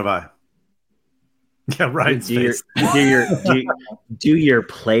 nor have I. Yeah, right. Do your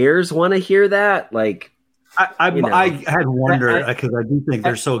players want to hear that? I had wondered because I do think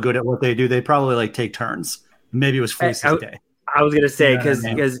they're so good at what they do. They probably take turns. Maybe it was Fleece's day. I was going to say, because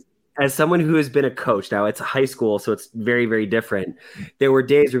as someone who has been a coach, now it's a high school, so it's very, very different. There were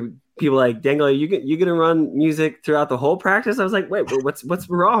days where people were like, Dangle, you going to run music throughout the whole practice? I was like, wait, what's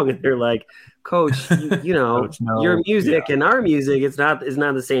wrong? And they're like, Coach, Coach, no. Your music and our music, is not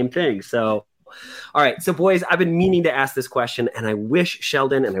the same thing. So, all right. So, boys, I've been meaning to ask this question, and I wish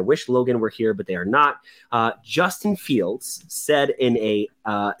Sheldon and I wish Logan were here, but they are not. Justin Fields said in a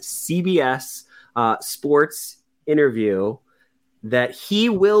CBS sports interview that he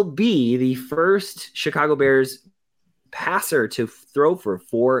will be the first Chicago Bears passer to throw for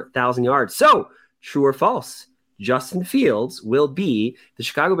 4,000 yards. So, true or false? Justin Fields will be the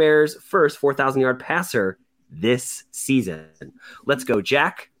Chicago Bears' first 4,000-yard passer this season. Let's go,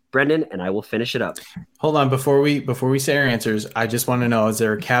 Jack, Brendan, and I will finish it up. Hold on, before we say our answers, I just want to know, is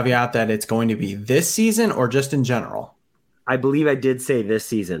there a caveat that it's going to be this season or just in general? I believe I did say this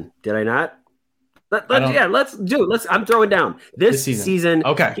season. Did I not? Let's do it. I'm throwing down this season.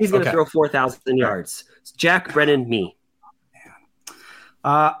 Okay. He's going to throw 4,000 yards. Jack, Brennan, me.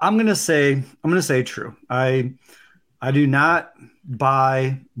 I'm going to say true. I do not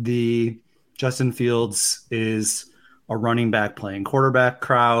buy the Justin Fields is a running back playing quarterback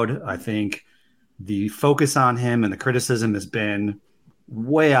crowd. I think the focus on him and the criticism has been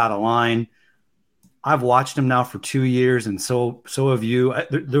way out of line. I've watched him now for 2 years, and so have you.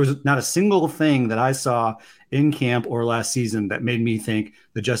 There was not a single thing that I saw in camp or last season that made me think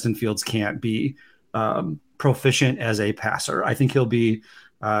that Justin Fields can't be proficient as a passer. I think he'll be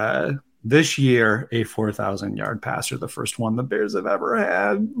this year a 4,000-yard passer, the first one the Bears have ever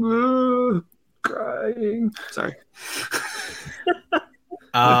had. Crying. Sorry.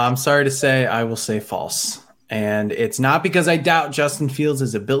 I'm sorry to say, I will say false. And it's not because I doubt Justin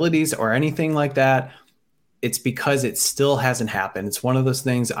Fields' abilities or anything like that. It's because it still hasn't happened. It's one of those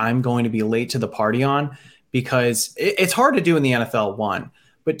things I'm going to be late to the party on because it's hard to do in the NFL, one.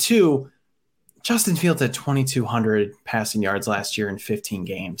 But two, Justin Fields had 2,200 passing yards last year in 15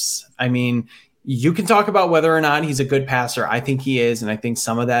 games. I mean, you can talk about whether or not he's a good passer. I think he is, and I think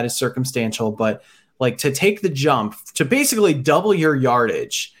some of that is circumstantial. But like to take the jump to basically double your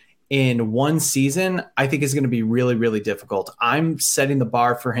yardage in one season, I think is going to be really, really difficult. I'm setting the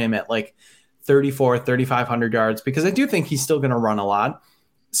bar for him at like 3,500 yards because I do think he's still going to run a lot.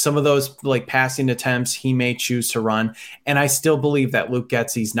 Some of those like passing attempts he may choose to run. And I still believe that Luke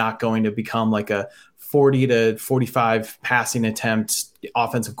Getsy's not going to become like a 40 to 45 passing attempt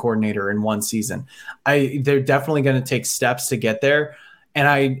offensive coordinator in one season. They're definitely going to take steps to get there.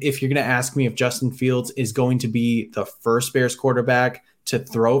 And if you're going to ask me if Justin Fields is going to be the first Bears quarterback to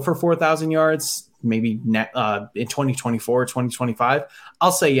throw for 4,000 yards, maybe in 2024, 2025,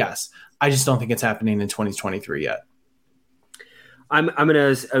 I'll say yes. I just don't think it's happening in 2023 yet. I'm going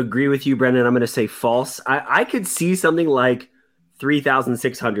to agree with you, Brendan. I'm going to say false. I could see something like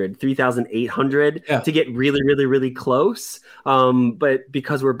 3,600, 3,800 to get really, really, really close. But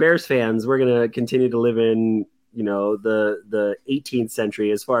because we're Bears fans, we're going to continue to live in, the 18th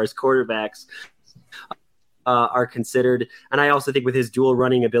century as far as quarterbacks are considered. And I also think with his dual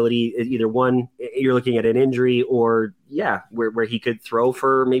running ability, either one, you're looking at an injury or where he could throw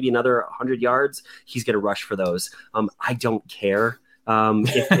for maybe another 100 yards. He's going to rush for those. I don't care. If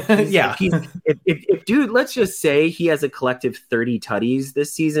dude, let's just say he has a collective 30 tutties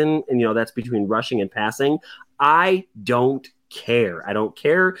this season, and that's between rushing and passing. I don't care. I don't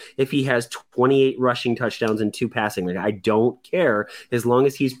care if he has 28 rushing touchdowns and 2 passing. Like, I don't care as long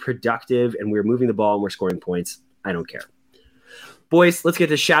as he's productive and we're moving the ball and we're scoring points. I don't care. Boys, let's get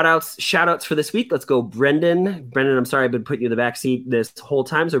to shout-outs for this week. Let's go, Brendan. Brendan, I'm sorry I've been putting you in the back seat this whole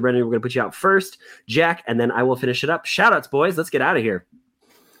time. So, Brendan, we're going to put you out first. Jack, and then I will finish it up. Shout-outs, boys. Let's get out of here.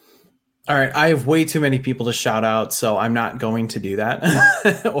 All right. I have way too many people to shout out, so I'm not going to do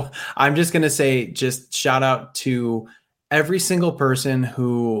that. I'm just going to say just shout out to every single person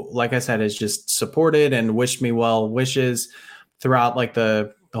who, like I said, has just supported and wished me well wishes throughout like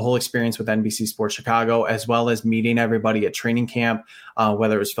the whole experience with NBC Sports Chicago, as well as meeting everybody at training camp,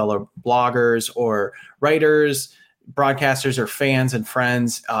 whether it was fellow bloggers or writers, broadcasters, or fans and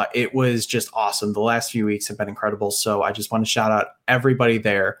friends. It was just awesome. The last few weeks have been incredible. So I just want to shout out everybody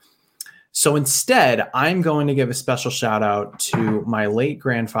there. So instead, I'm going to give a special shout out to my late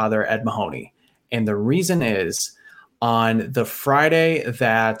grandfather, Ed Mahoney. And the reason is on the Friday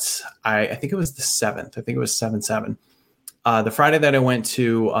that I think it was the 7th, I think it was 7/7. The Friday that I went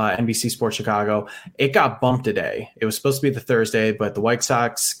to NBC Sports Chicago, it got bumped a day. It was supposed to be the Thursday, but the White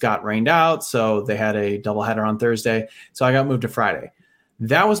Sox got rained out, so they had a doubleheader on Thursday. So I got moved to Friday.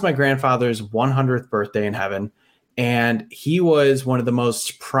 That was my grandfather's 100th birthday in heaven, and he was one of the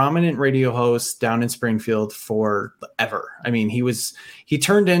most prominent radio hosts down in Springfield forever. I mean, he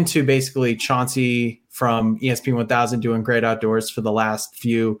turned into basically Chauncey from ESPN 1000 doing Great Outdoors for the last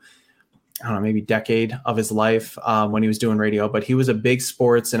few, I don't know, maybe decade of his life when he was doing radio, but he was a big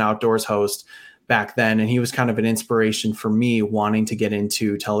sports and outdoors host back then. And he was kind of an inspiration for me wanting to get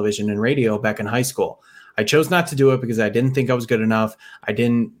into television and radio back in high school. I chose not to do it because I didn't think I was good enough. I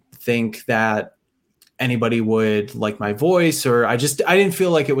didn't think that anybody would like my voice, or I didn't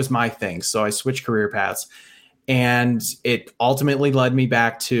feel like it was my thing. So I switched career paths. And it ultimately led me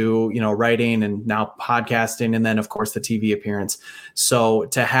back to, writing and now podcasting. And then, of course, the TV appearance. So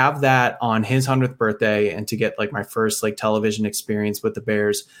to have that on his 100th birthday and to get like my first like television experience with the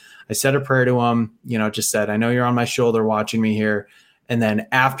Bears, I said a prayer to him, just said, I know you're on my shoulder watching me here. And then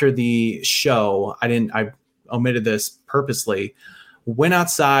after the show, I omitted this purposely, went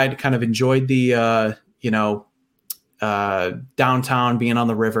outside, kind of enjoyed the, downtown, being on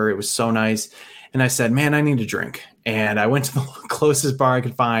the river. It was so nice. And I said, man, I need a drink. And I went to the closest bar I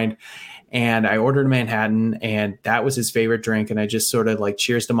could find and I ordered a Manhattan, and that was his favorite drink. And I just sort of like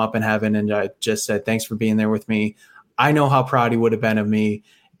cheersed him up in heaven. And I just said, thanks for being there with me. I know how proud he would have been of me.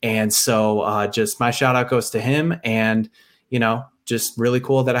 And so just my shout out goes to him, and, just really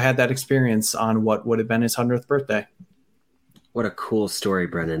cool that I had that experience on what would have been his 100th birthday. What a cool story,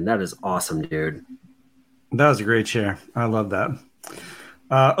 Brendan. That is awesome, dude. That was a great share. I love that.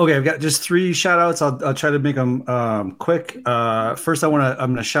 Okay, I've got just 3 shout outs. I'll try to make them quick. First, I'm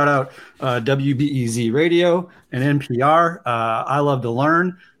going to shout out WBEZ Radio and NPR. I love to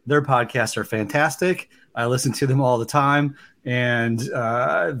learn. Their podcasts are fantastic. I listen to them all the time, and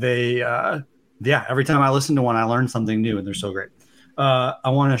every time I listen to one, I learn something new, and they're so great. I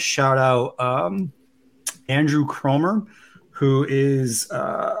want to shout out Andrew Cromer, who is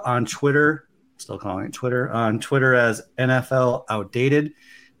on Twitter, still calling it Twitter, on Twitter as NFL Outdated.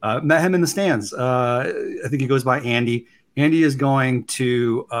 Met him in the stands. I think he goes by Andy. Andy is going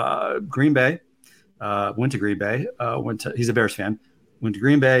to Green Bay. Went to Green Bay. He's a Bears fan. Went to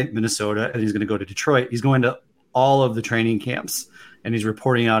Green Bay, Minnesota, and he's going to go to Detroit. He's going to all of the training camps, and he's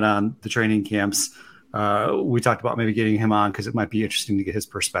reporting out on the training camps. We talked about maybe getting him on because it might be interesting to get his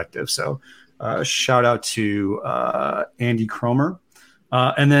perspective. So shout out to Andy Cromer.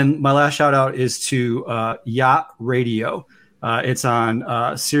 And then my last shout out is to Yacht Radio. It's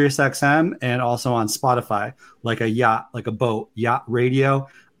on Sirius XM and also on Spotify, like a yacht, like a boat, Yacht Radio.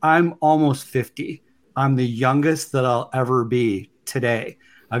 I'm almost 50. I'm the youngest that I'll ever be today.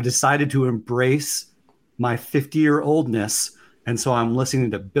 I've decided to embrace my 50-year-oldness. And so I'm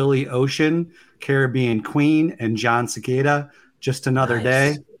listening to Billy Ocean, Caribbean Queen, and John Cicada, Just Another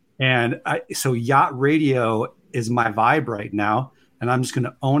Day. And so Yacht Radio is my vibe right now. And I'm just going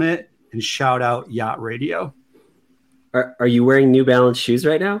to own it and shout out Yacht Radio. Are you wearing New Balance shoes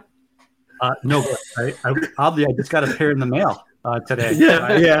right now? No, I just got a pair in the mail today.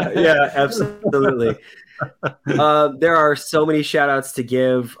 Yeah, absolutely. There are so many shout outs to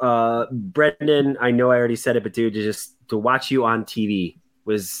give. Brendan, I know I already said it, but dude, to watch you on TV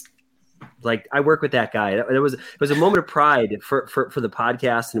was like, I work with that guy. It was a moment of pride for the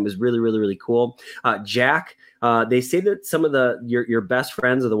podcast, and it was really, really, really cool. Jack, they say that some of your best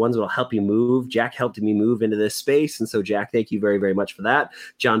friends are the ones that will help you move. Jack helped me move into this space, and so Jack, thank you very, very much for that.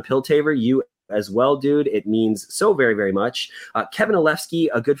 John Piltaver, you as well, dude. It means so very, very much. Kevin Olefsky,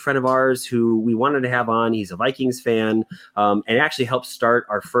 a good friend of ours who we wanted to have on. He's a Vikings fan and actually helped start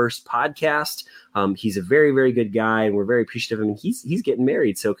our first podcast. He's a very, very good guy, and we're very appreciative of him. He's getting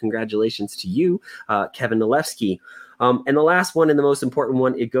married, so congratulations to you, Kevin Olefsky. And the last one and the most important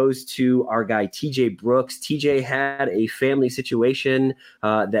one, it goes to our guy, TJ Brooks. TJ had a family situation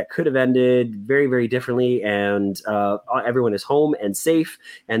that could have ended very, very differently, and everyone is home and safe,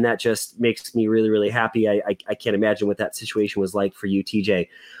 and that just makes me really, really happy. I can't imagine what that situation was like for you, TJ.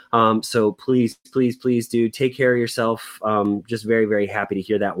 So please, please, please do take care of yourself. Just very, very happy to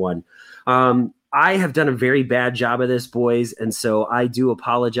hear that one. I have done a very bad job of this, boys, and so I do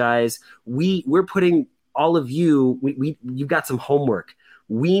apologize. We're putting all of you, you've got some homework.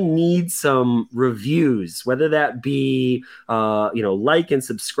 We need some reviews, whether that be, like and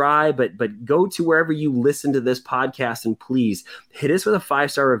subscribe, but go to wherever you listen to this podcast and please hit us with a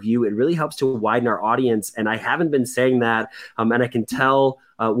 5-star review. It really helps to widen our audience. And I haven't been saying that. And I can tell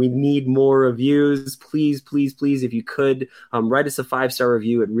we need more reviews. Please, please, please, if you could write us a 5-star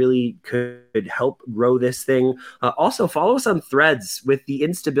review, it really could help grow this thing. Also, follow us on Threads. With the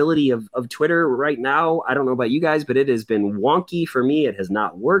instability of Twitter right now, I don't know about you guys, but it has been wonky for me. It has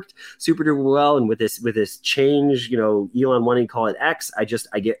not worked super duper well. And with this change, Elon wanting to call it X, I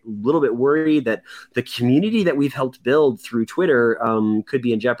get a little bit worried that the community that we've helped build through Twitter could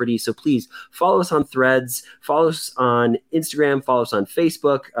be in jeopardy. So please follow us on Threads, follow us on Instagram, follow us on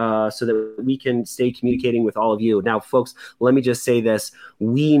Facebook, so that we can stay communicating with all of you. Now, folks, let me just say this.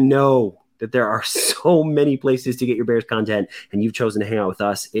 We know that there are so many places to get your Bears content, and you've chosen to hang out with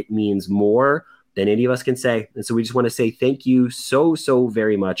us. It means more than any of us can say. And so we just want to say thank you so, so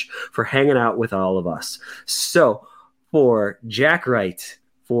very much for hanging out with all of us. So for Jack Wright,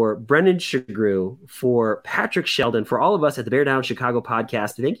 for Brendan Shagrew, for Patrick Sheldon, for all of us at the Bear Down Chicago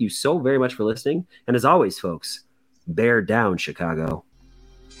podcast, thank you so very much for listening. And as always, folks, Bear Down Chicago.